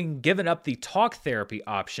 apparently having given up the talk therapy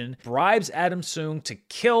option, bribes Adam Soong to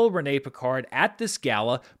kill Renee Picard at this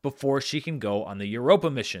gala before she can go on the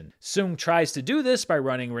Europa mission. Soong tries to do this by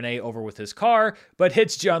running Renee over with his car, but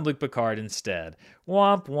hits Jean-Luc Picard instead.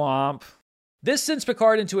 Womp womp. This sends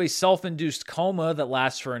Picard into a self-induced coma that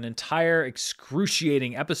lasts for an entire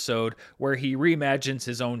excruciating episode where he reimagines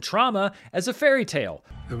his own trauma as a fairy tale.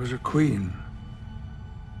 There was a queen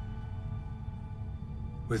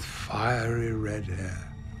with fiery red hair.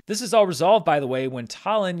 This is all resolved, by the way, when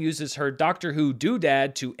Talon uses her Doctor Who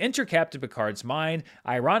doodad to enter Captain Picard's mind,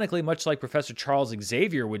 ironically much like Professor Charles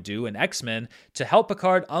Xavier would do in X-Men, to help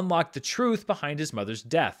Picard unlock the truth behind his mother's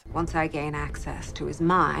death. Once I gain access to his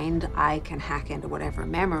mind, I can hack into whatever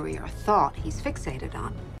memory or thought he's fixated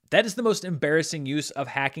on. That is the most embarrassing use of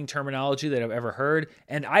hacking terminology that I've ever heard,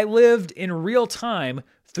 and I lived in real time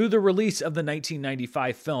through the release of the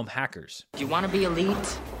 1995 film Hackers. If you want to be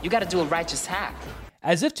elite, you got to do a righteous hack.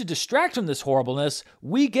 As if to distract from this horribleness,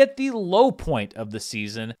 we get the low point of the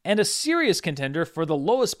season and a serious contender for the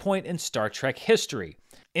lowest point in Star Trek history.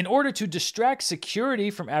 In order to distract security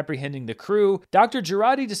from apprehending the crew, Dr.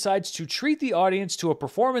 Jurati decides to treat the audience to a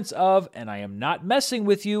performance of, and I am not messing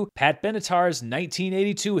with you, Pat Benatar's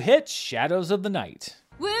 1982 hit, Shadows of the Night.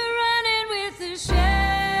 We're running with the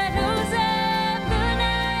shadows of the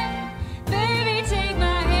night. Baby, take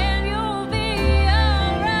my hand, you'll be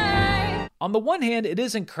alright. On the one hand, it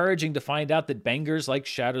is encouraging to find out that bangers like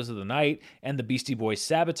Shadows of the Night and the Beastie Boys'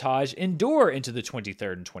 Sabotage endure into the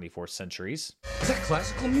 23rd and 24th centuries. Is that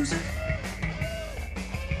classical music?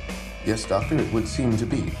 Yes, Doctor, it would seem to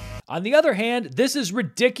be. On the other hand, this is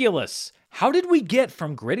ridiculous. How did we get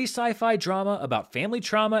from gritty sci-fi drama about family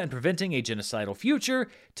trauma and preventing a genocidal future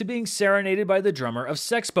to being serenaded by the drummer of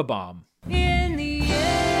Sex Bob-omb? In the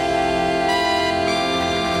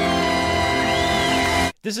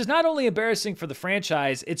This is not only embarrassing for the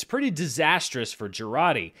franchise, it's pretty disastrous for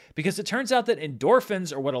Jurati, because it turns out that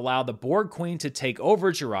endorphins are what allow the Borg Queen to take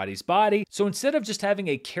over Jurati's body, so instead of just having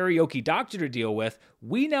a karaoke doctor to deal with,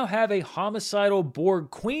 we now have a homicidal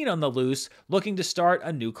Borg Queen on the loose looking to start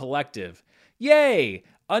a new collective. Yay!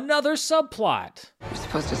 Another subplot! We're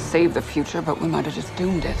supposed to save the future, but we might have just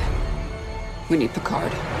doomed it. We need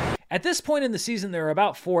Picard. At this point in the season, there are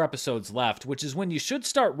about 4 episodes left, which is when you should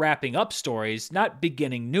start wrapping up stories, not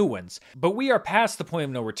beginning new ones. But we are past the point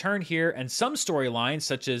of no return here, and some storylines,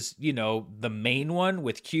 such as, the main one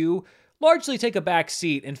with Q, largely take a back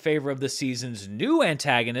seat in favor of the season's new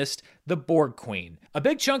antagonist, the Borg Queen. A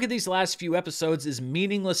big chunk of these last few episodes is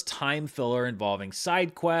meaningless time filler involving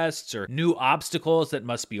side quests or new obstacles that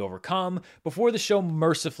must be overcome before the show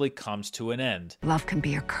mercifully comes to an end. Love can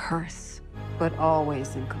be a curse, but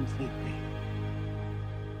always and completely.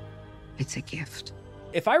 It's a gift.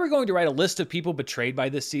 If I were going to write a list of people betrayed by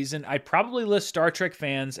this season, I'd probably list Star Trek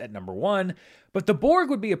fans at number 1, but the Borg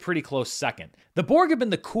would be a pretty close second. The Borg have been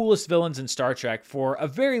the coolest villains in Star Trek for a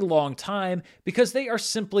very long time because they are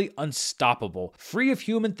simply unstoppable. Free of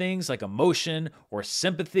human things like emotion or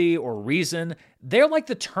sympathy or reason, they're like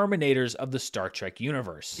the Terminators of the Star Trek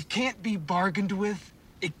universe. It can't be bargained with.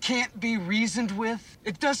 It can't be reasoned with.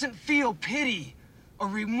 It doesn't feel pity or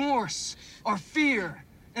remorse or fear.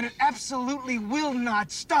 And it absolutely will not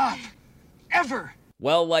stop. Ever.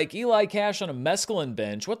 Well, like Eli Cash on a mescaline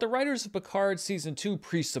binge, what the writers of Picard Season 2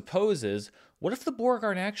 presupposes, what if the Borg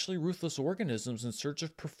aren't actually ruthless organisms in search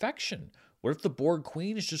of perfection? What if the Borg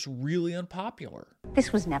Queen is just really unpopular?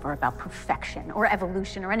 This was never about perfection or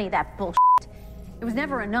evolution or any of that bullshit. It was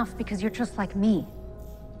never enough because you're just like me.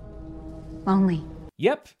 Lonely.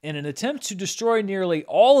 Yep, in an attempt to destroy nearly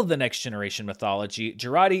all of the Next Generation mythology,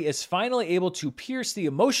 Jurati is finally able to pierce the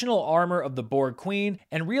emotional armor of the Borg Queen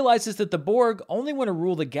and realizes that the Borg only want to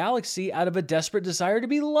rule the galaxy out of a desperate desire to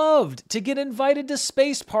be loved, to get invited to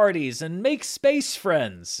space parties and make space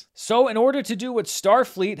friends. So in order to do what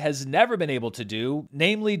Starfleet has never been able to do,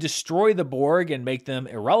 namely destroy the Borg and make them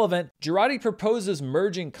irrelevant, Jurati proposes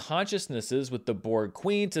merging consciousnesses with the Borg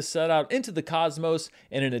Queen to set out into the cosmos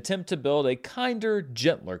in an attempt to build a kinder,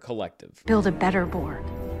 gentler collective. Build a better Borg.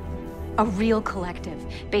 A real collective,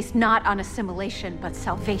 based not on assimilation, but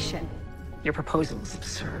salvation. Your proposal is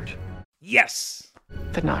absurd, Yes!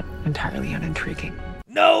 but not entirely unintriguing.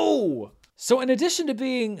 No! So in addition to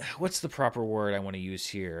being, what's the proper word I want to use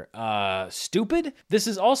here? Stupid? This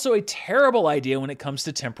is also a terrible idea when it comes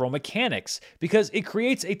to temporal mechanics, because it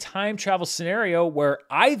creates a time travel scenario where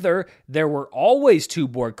either there were always two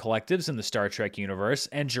Borg collectives in the Star Trek universe,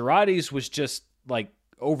 and Jurati's was just, like,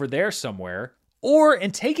 over there somewhere, or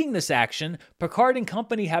in taking this action, Picard and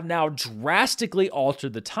company have now drastically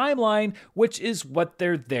altered the timeline, which is what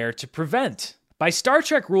they're there to prevent. By Star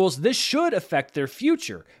Trek rules, this should affect their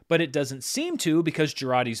future, but it doesn't seem to because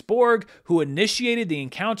Jurati's Borg, who initiated the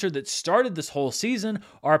encounter that started this whole season,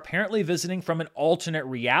 are apparently visiting from an alternate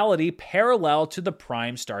reality parallel to the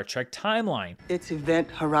prime Star Trek timeline. Its event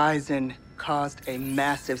horizon caused a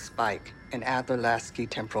massive spike in Adler-Lasky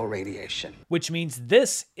temporal radiation. Which means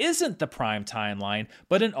this isn't the prime timeline,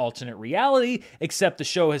 but an alternate reality, except the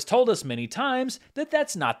show has told us many times that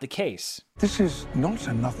that's not the case. This is not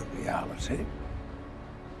another reality.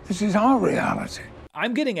 This is our reality.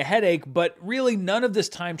 I'm getting a headache, but really none of this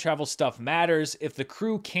time travel stuff matters if the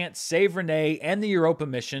crew can't save Renee and the Europa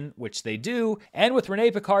mission, which they do, and with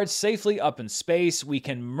Renee Picard safely up in space, we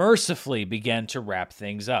can mercifully begin to wrap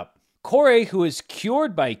things up. Kore, who is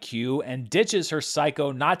cured by Q and ditches her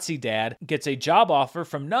psycho Nazi dad, gets a job offer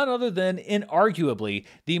from none other than, inarguably,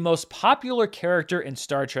 the most popular character in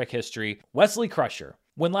Star Trek history, Wesley Crusher.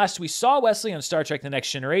 When last we saw Wesley on Star Trek The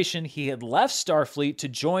Next Generation, he had left Starfleet to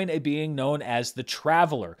join a being known as the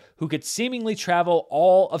Traveler, who could seemingly travel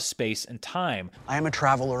all of space and time. I am a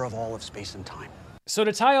traveler of all of space and time. So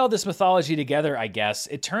to tie all this mythology together, I guess,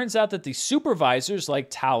 it turns out that the supervisors like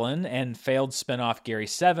Talon and failed spinoff Gary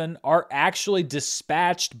 7 are actually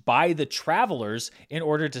dispatched by the Travelers in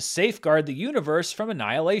order to safeguard the universe from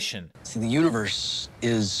annihilation. See, the universe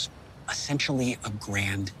is essentially a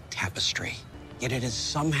grand tapestry, yet it is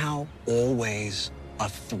somehow always a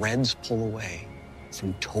thread's pull away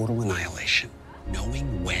from total annihilation.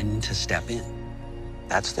 Knowing when to step in,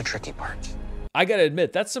 that's the tricky part. I gotta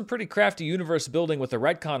admit, that's some pretty crafty universe building with a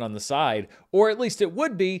retcon on the side, or at least it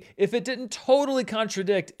would be if it didn't totally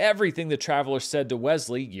contradict everything the Traveler said to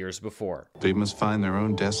Wesley years before. They must find their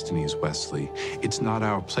own destinies, Wesley. It's not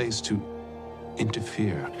our place to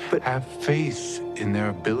interfere, but have faith in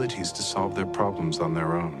their abilities to solve their problems on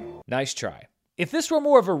their own. Nice try. If this were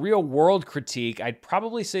more of a real-world critique, I'd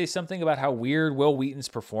probably say something about how weird Will Wheaton's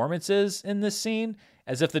performance is in this scene,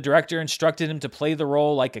 as if the director instructed him to play the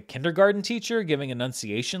role like a kindergarten teacher giving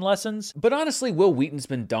enunciation lessons. But honestly, Will Wheaton's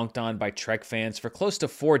been dunked on by Trek fans for close to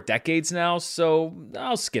 4 decades now, so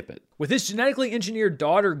I'll skip it. With his genetically engineered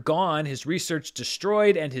daughter gone, his research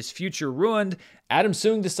destroyed, and his future ruined, Adam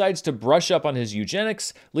Soong decides to brush up on his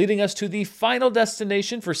eugenics, leading us to the final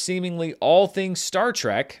destination for seemingly all things Star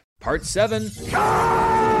Trek, Part 7.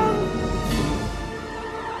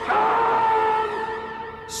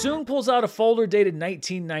 Soong pulls out a folder dated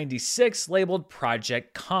 1996 labeled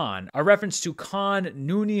Project Khan, a reference to Khan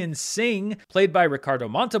Noonien Singh, played by Ricardo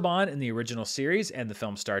Montalban in the original series and the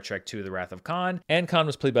film Star Trek II: The Wrath of Khan, and Khan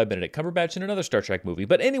was played by Benedict Cumberbatch in another Star Trek movie.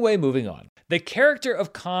 But anyway, moving on. The character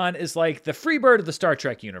of Khan is like the Freebird of the Star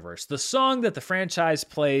Trek universe, the song that the franchise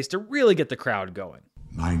plays to really get the crowd going.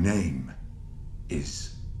 My name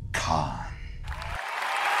is Khan.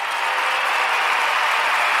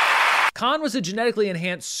 Khan was a genetically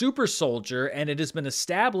enhanced super soldier, and it has been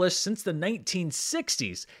established since the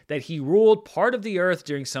 1960s that he ruled part of the Earth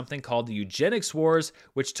during something called the Eugenics Wars,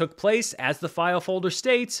 which took place, as the file folder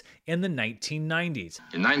states, in the 1990s.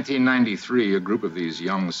 In 1993, a group of these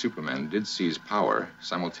young supermen did seize power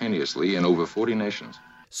simultaneously in over 40 nations.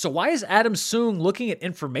 So why is Adam Soong looking at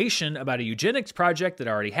information about a eugenics project that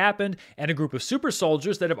already happened and a group of super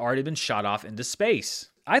soldiers that have already been shot off into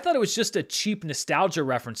space? I thought it was just a cheap nostalgia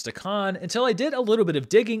reference to Khan until I did a little bit of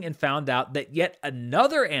digging and found out that yet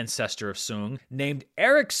another ancestor of Soong, named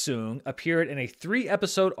Eric Soong, appeared in a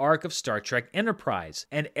 3-episode arc of Star Trek Enterprise.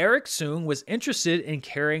 And Eric Soong was interested in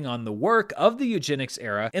carrying on the work of the eugenics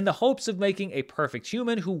era in the hopes of making a perfect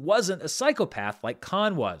human who wasn't a psychopath like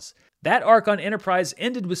Khan was. That arc on Enterprise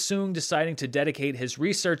ended with Soong deciding to dedicate his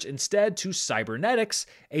research instead to cybernetics,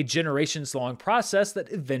 a generations-long process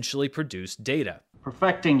that eventually produced Data.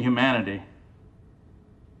 Perfecting humanity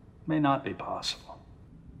may not be possible.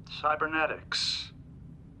 Cybernetics.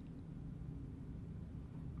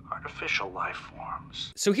 Artificial life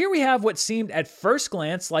forms. So here we have what seemed at first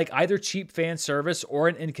glance like either cheap fan service or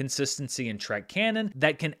an inconsistency in Trek canon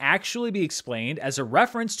that can actually be explained as a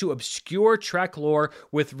reference to obscure Trek lore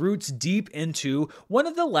with roots deep into one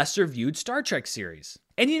of the lesser viewed Star Trek series.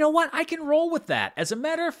 And you know what? I can roll with that. As a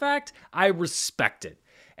matter of fact, I respect it.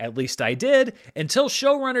 At least I did, until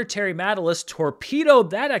showrunner Terry Matalas torpedoed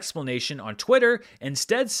that explanation on Twitter,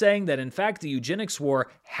 instead saying that in fact the eugenics war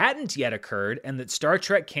hadn't yet occurred and that Star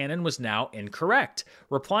Trek canon was now incorrect.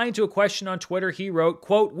 Replying to a question on Twitter, he wrote,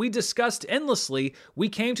 quote, "We discussed endlessly. We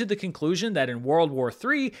came to the conclusion that in World War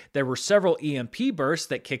III, there were several EMP bursts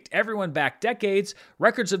that kicked everyone back decades.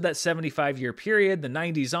 Records of that 75-year period, the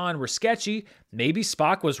 90s on, were sketchy. Maybe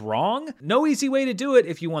Spock was wrong? No easy way to do it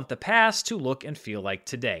if you want the past to look and feel like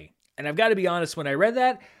today." And I've got to be honest, when I read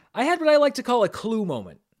that, I had what I like to call a clue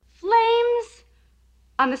moment. Flames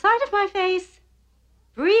on the side of my face,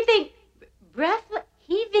 breathing,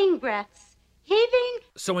 heaving breaths, heaving.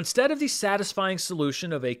 So instead of the satisfying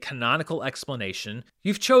solution of a canonical explanation,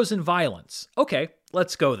 you've chosen violence. Okay,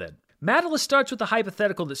 let's go then. Matalas starts with the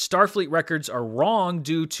hypothetical that Starfleet records are wrong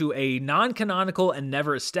due to a non-canonical and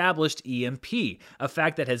never established EMP, a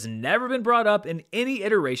fact that has never been brought up in any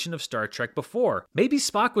iteration of Star Trek before. Maybe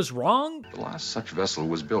Spock was wrong? The last such vessel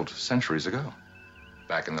was built centuries ago,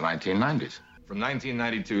 back in the 1990s. From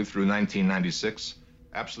 1992 through 1996,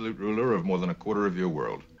 absolute ruler of more than a quarter of your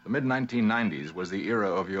world. The mid-1990s was the era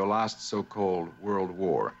of your last so-called World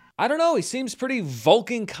War. I don't know, he seems pretty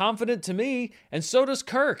Vulcan confident to me, and so does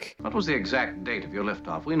Kirk. What was the exact date of your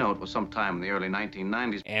liftoff? We know it was sometime in the early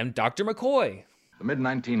 1990s. And Dr. McCoy. The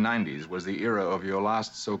mid-1990s was the era of your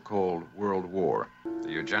last so-called World War.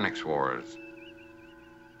 The eugenics wars.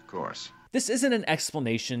 Of course. This isn't an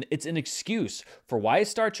explanation, it's an excuse for why a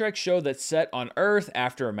Star Trek show that's set on Earth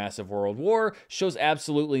after a massive world war shows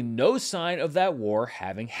absolutely no sign of that war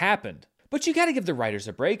having happened. But you gotta give the writers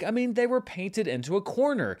a break. I mean, they were painted into a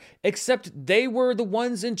corner, except they were the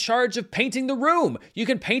ones in charge of painting the room. You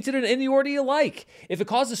can paint it in any order you like. If it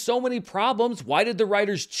causes so many problems, why did the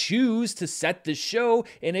writers choose to set this show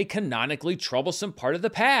in a canonically troublesome part of the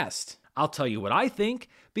past? I'll tell you what I think,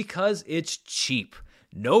 because it's cheap.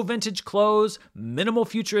 No vintage clothes, minimal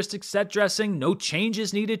futuristic set dressing, no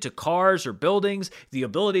changes needed to cars or buildings, the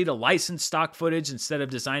ability to license stock footage instead of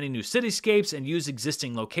designing new cityscapes and use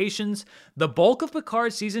existing locations. The bulk of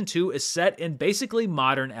Picard Season 2 is set in basically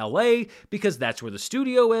modern LA because that's where the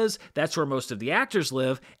studio is, that's where most of the actors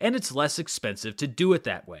live, and it's less expensive to do it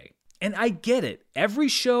that way. And I get it, every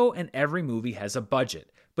show and every movie has a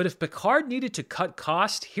budget. But if Picard needed to cut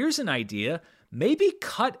cost, here's an idea. Maybe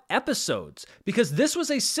cut episodes, because this was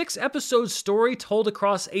a 6-episode story told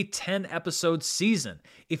across a 10-episode season.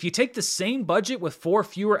 If you take the same budget with 4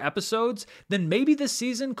 fewer episodes, then maybe this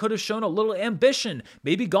season could have shown a little ambition,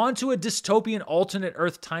 maybe gone to a dystopian alternate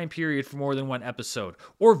Earth time period for more than 1 episode,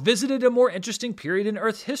 or visited a more interesting period in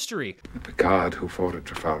Earth history. The Picard who fought at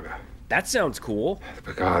Trafalgar. That sounds cool. The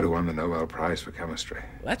Picard who won the Nobel Prize for Chemistry.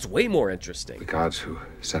 That's way more interesting. The Picards who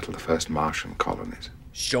settled the first Martian colonies.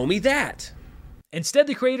 Show me that. Instead,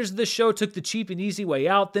 the creators of this show took the cheap and easy way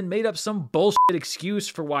out, then made up some bullshit excuse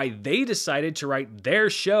for why they decided to write their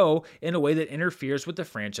show in a way that interferes with the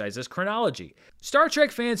franchise's chronology. Star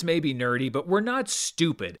Trek fans may be nerdy, but we're not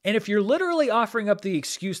stupid. And if you're literally offering up the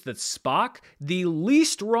excuse that Spock, the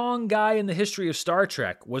least wrong guy in the history of Star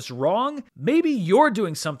Trek, was wrong, maybe you're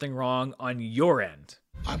doing something wrong on your end.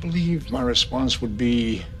 I believe my response would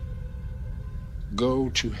be, go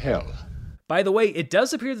to hell. By the way, it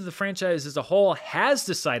does appear that the franchise as a whole has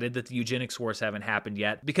decided that the eugenics wars haven't happened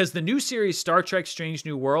yet, because the new series Star Trek Strange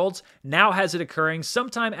New Worlds now has it occurring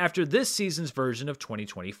sometime after this season's version of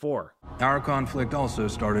 2024. Our conflict also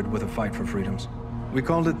started with a fight for freedoms. We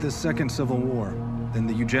called it the Second Civil War, then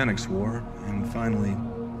the Eugenics War, and finally,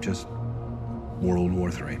 just World War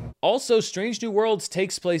III. Also, Strange New Worlds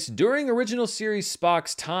takes place during original series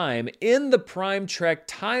Spock's time in the Prime Trek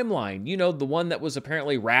timeline. You know, the one that was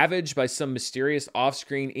apparently ravaged by some mysterious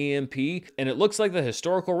off-screen EMP, and it looks like the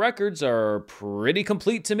historical records are pretty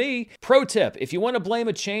complete to me. Pro tip, if you want to blame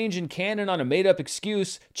a change in canon on a made-up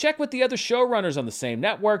excuse, check with the other showrunners on the same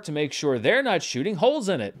network to make sure they're not shooting holes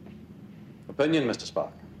in it. Opinion, Mr.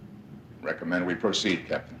 Spock. Recommend we proceed,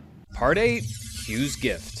 Captain. Part 8, Q's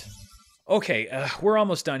Gift. Okay, we're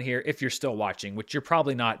almost done here if you're still watching, which you're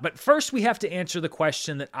probably not. But first, we have to answer the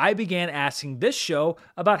question that I began asking this show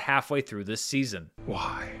about halfway through this season.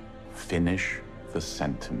 Why? Finish the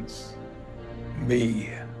sentence. Me.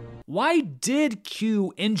 Why did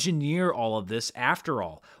Q engineer all of this after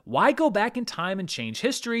all? Why go back in time and change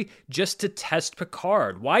history just to test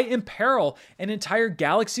Picard? Why imperil an entire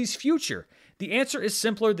galaxy's future? The answer is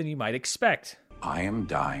simpler than you might expect. I am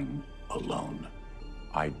dying alone.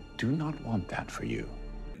 I do not want that for you.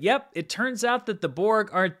 Yep, it turns out that the Borg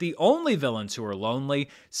aren't the only villains who are lonely,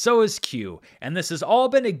 so is Q. And this has all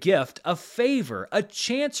been a gift, a favor, a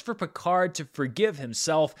chance for Picard to forgive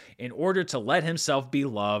himself in order to let himself be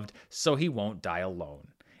loved so he won't die alone.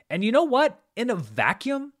 And you know what? In a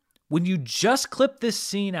vacuum, when you just clip this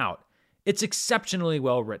scene out, it's exceptionally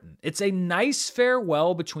well written. It's a nice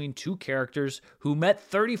farewell between two characters who met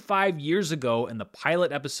 35 years ago in the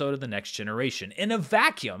pilot episode of The Next Generation. In a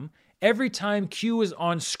vacuum, every time Q is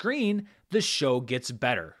on screen, the show gets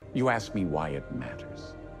better. You ask me why it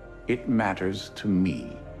matters. It matters to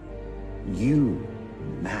me. You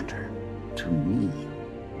matter to me.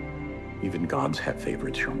 Even gods have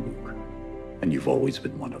favorites, Jean-Luc. And you've always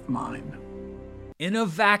been one of mine. In a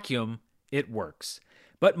vacuum, it works.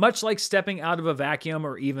 But much like stepping out of a vacuum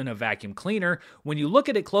or even a vacuum cleaner, when you look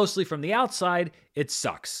at it closely from the outside, it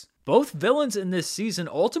sucks. Both villains in this season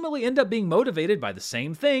ultimately end up being motivated by the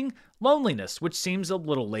same thing, loneliness, which seems a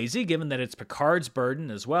little lazy given that it's Picard's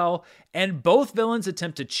burden as well, and both villains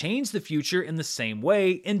attempt to change the future in the same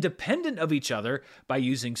way, independent of each other, by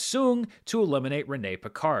using Soong to eliminate Rene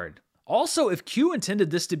Picard. Also, if Q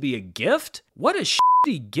intended this to be a gift, what a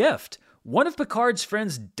shitty gift! One of Picard's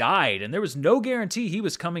friends died, and there was no guarantee he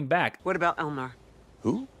was coming back. What about Elnor?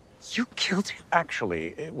 Who? You killed him.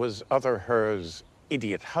 Actually, it was other her's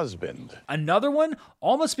idiot husband. Another one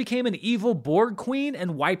almost became an evil Borg queen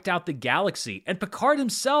and wiped out the galaxy. And Picard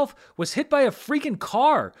himself was hit by a freaking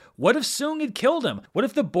car. What if Soong had killed him? What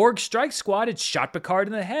if the Borg strike squad had shot Picard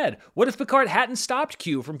in the head? What if Picard hadn't stopped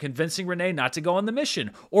Q from convincing Rene not to go on the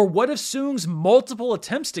mission? Or what if Soong's multiple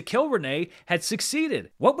attempts to kill Rene had succeeded?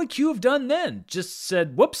 What would Q have done then? Just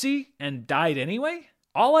said whoopsie and died anyway?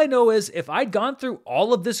 All I know is if I'd gone through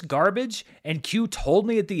all of this garbage and Q told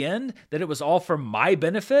me at the end that it was all for my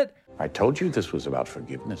benefit. I told you this was about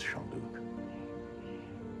forgiveness, Jean-Luc.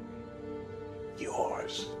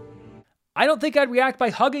 Yours. I don't think I'd react by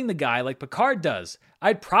hugging the guy like Picard does.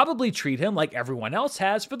 I'd probably treat him like everyone else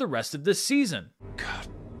has for the rest of this season. God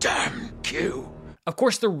damn Q. Of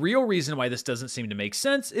course, the real reason why this doesn't seem to make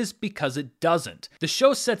sense is because it doesn't. The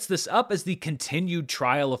show sets this up as the continued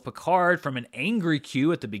trial of Picard from an angry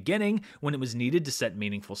Q at the beginning when it was needed to set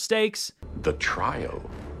meaningful stakes. The trial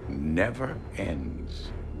never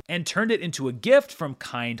ends. And turned it into a gift from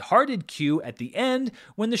kind-hearted Q at the end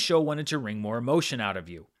when the show wanted to wring more emotion out of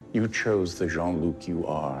you. You chose the Jean-Luc you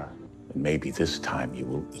are, and maybe this time you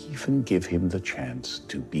will even give him the chance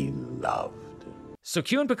to be loved. So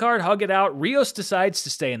Q and Picard hug it out. Rios decides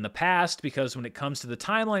to stay in the past because when it comes to the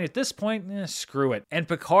timeline at this point, screw it. And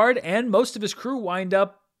Picard and most of his crew wind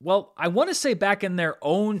up, well, I want to say back in their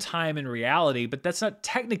own time in reality, but that's not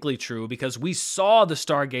technically true because we saw the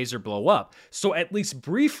Stargazer blow up. So at least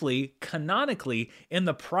briefly, canonically, in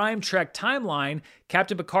the Prime Trek timeline,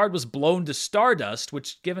 Captain Picard was blown to stardust,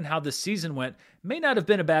 which, given how this season went, may not have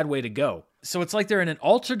been a bad way to go. So it's like they're in an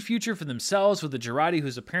altered future for themselves with a Jurati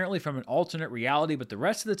who's apparently from an alternate reality, but the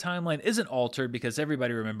rest of the timeline isn't altered because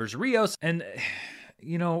everybody remembers Rios. And,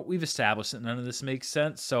 you know, we've established that none of this makes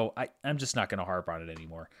sense, so I'm just not going to harp on it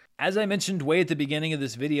anymore. As I mentioned way at the beginning of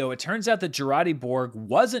this video, it turns out that Jurati Borg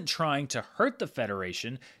wasn't trying to hurt the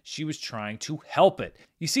Federation, she was trying to help it.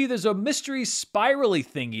 You see, there's a mystery spirally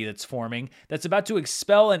thingy that's forming that's about to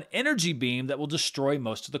expel an energy beam that will destroy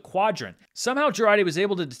most of the quadrant. Somehow Jurati was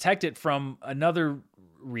able to detect it from another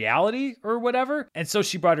reality or whatever, and so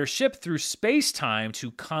she brought her ship through space-time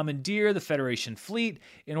to commandeer the Federation fleet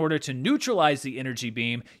in order to neutralize the energy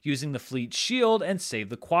beam using the fleet shield and save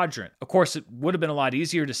the quadrant. Of course, it would have been a lot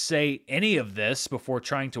easier to say any of this before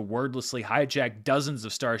trying to wordlessly hijack dozens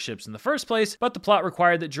of starships in the first place, but the plot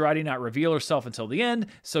required that Jurati not reveal herself until the end,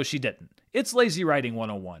 so she didn't. It's lazy writing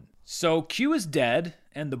 101. So Q is dead,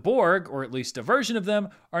 and the Borg, or at least a version of them,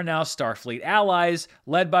 are now Starfleet allies,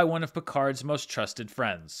 led by one of Picard's most trusted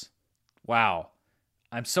friends. Wow.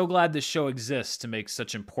 I'm so glad this show exists to make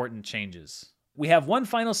such important changes. We have one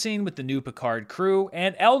final scene with the new Picard crew,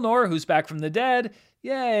 and Elnor, who's back from the dead.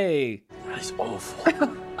 Yay! That is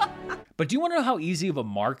awful. But do you want to know how easy of a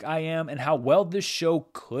mark I am and how well this show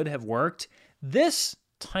could have worked? This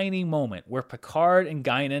tiny moment where Picard and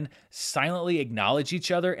Guinan silently acknowledge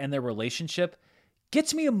each other and their relationship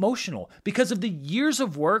gets me emotional because of the years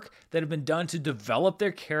of work that have been done to develop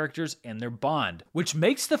their characters and their bond, which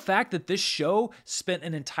makes the fact that this show spent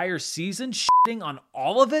an entire season shitting on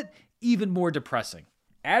all of it even more depressing.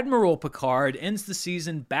 Admiral Picard ends the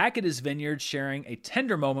season back at his vineyard sharing a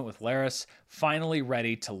tender moment with Laris, finally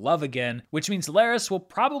ready to love again, which means Laris will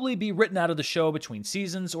probably be written out of the show between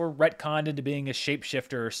seasons or retconned into being a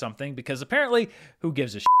shapeshifter or something, because apparently, who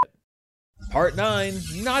gives a shit? Part 9,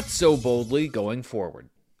 not so boldly going forward.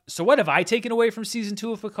 So what have I taken away from Season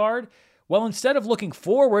 2 of Picard? Well, instead of looking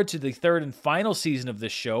forward to the third and final season of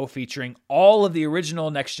this show featuring all of the original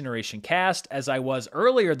Next Generation cast, as I was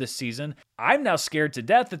earlier this season, I'm now scared to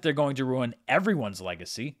death that they're going to ruin everyone's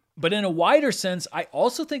legacy. But in a wider sense, I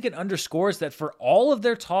also think it underscores that for all of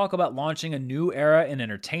their talk about launching a new era in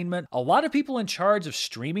entertainment, a lot of people in charge of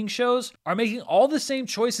streaming shows are making all the same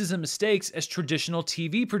choices and mistakes as traditional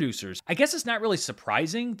TV producers. I guess it's not really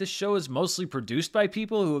surprising. This show is mostly produced by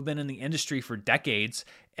people who have been in the industry for decades.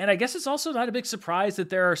 And I guess it's also not a big surprise that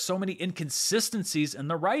there are so many inconsistencies in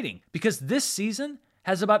the writing, because this season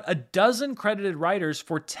has about a dozen credited writers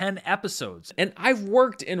for 10 episodes. And I've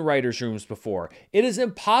worked in writers' rooms before. It is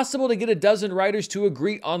impossible to get a dozen writers to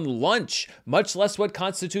agree on lunch, much less what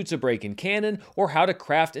constitutes a break in canon or how to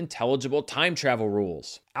craft intelligible time travel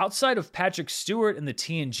rules. Outside of Patrick Stewart and the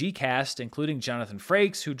TNG cast, including Jonathan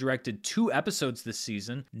Frakes, who directed 2 episodes this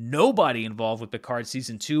season, nobody involved with Picard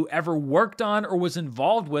Season 2 ever worked on or was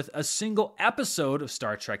involved with a single episode of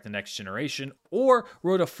Star Trek The Next Generation, or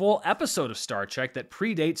wrote a full episode of Star Trek that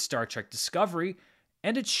predates Star Trek Discovery,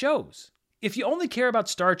 and it shows. If you only care about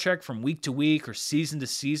Star Trek from week to week or season to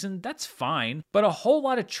season, that's fine, but a whole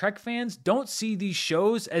lot of Trek fans don't see these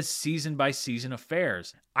shows as season-by-season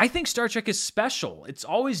affairs. I think Star Trek is special. It's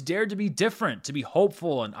always dared to be different, to be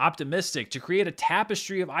hopeful and optimistic, to create a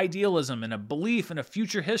tapestry of idealism and a belief in a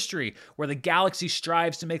future history where the galaxy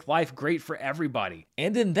strives to make life great for everybody.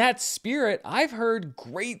 And in that spirit, I've heard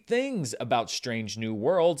great things about Strange New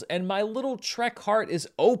Worlds, and my little Trek heart is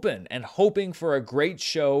open and hoping for a great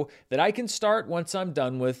show that I can start once I'm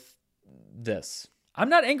done with this. I'm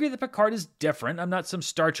not angry that Picard is different. I'm not some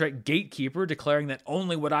Star Trek gatekeeper declaring that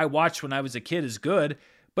only what I watched when I was a kid is good.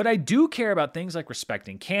 But I do care about things like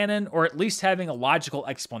respecting canon, or at least having a logical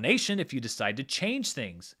explanation if you decide to change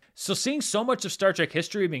things. So seeing so much of Star Trek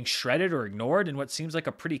history being shredded or ignored in what seems like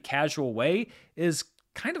a pretty casual way is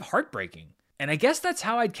kind of heartbreaking. And I guess that's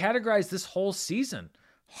how I'd categorize this whole season.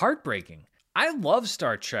 Heartbreaking. I love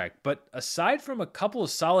Star Trek, but aside from a couple of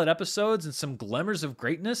solid episodes and some glimmers of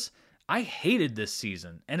greatness, I hated this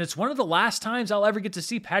season, and it's one of the last times I'll ever get to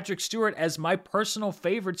see Patrick Stewart as my personal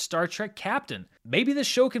favorite Star Trek captain. Maybe this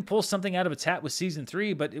show can pull something out of its hat with Season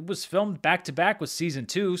 3, but it was filmed back-to-back with Season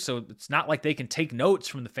 2, so it's not like they can take notes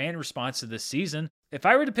from the fan response to this season. If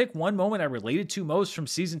I were to pick one moment I related to most from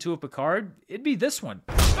Season 2 of Picard, it'd be this one.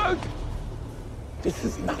 This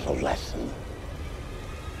is not a lesson.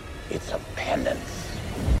 It's a penance.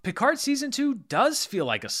 Picard Season 2 does feel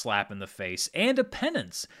like a slap in the face, and a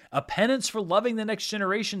penance. A penance for loving The Next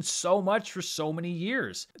Generation so much for so many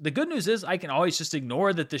years. The good news is I can always just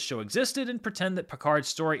ignore that this show existed and pretend that Picard's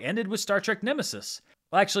story ended with Star Trek Nemesis.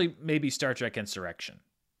 Well, actually, maybe Star Trek Insurrection.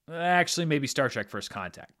 Actually, maybe Star Trek First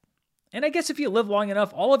Contact. And I guess if you live long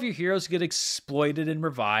enough, all of your heroes get exploited and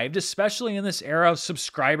revived, especially in this era of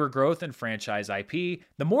subscriber growth and franchise IP.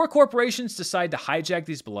 The more corporations decide to hijack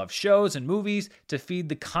these beloved shows and movies to feed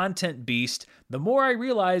the content beast, the more I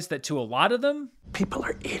realize that to a lot of them, people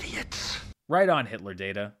are idiots. Right on, Hitler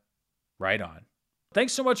Data. Right on.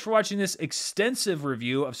 Thanks so much for watching this extensive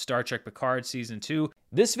review of Star Trek Picard Season 2.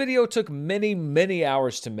 This video took many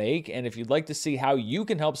hours to make, and if you'd like to see how you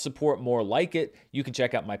can help support more like it, you can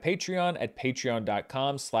check out my Patreon at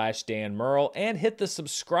patreon.com/Dan Murrell and hit the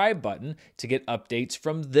subscribe button to get updates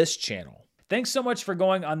from this channel. Thanks so much for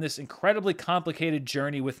going on this incredibly complicated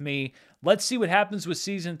journey with me. Let's see what happens with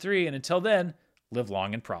Season 3, and until then, live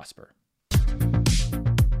long and prosper.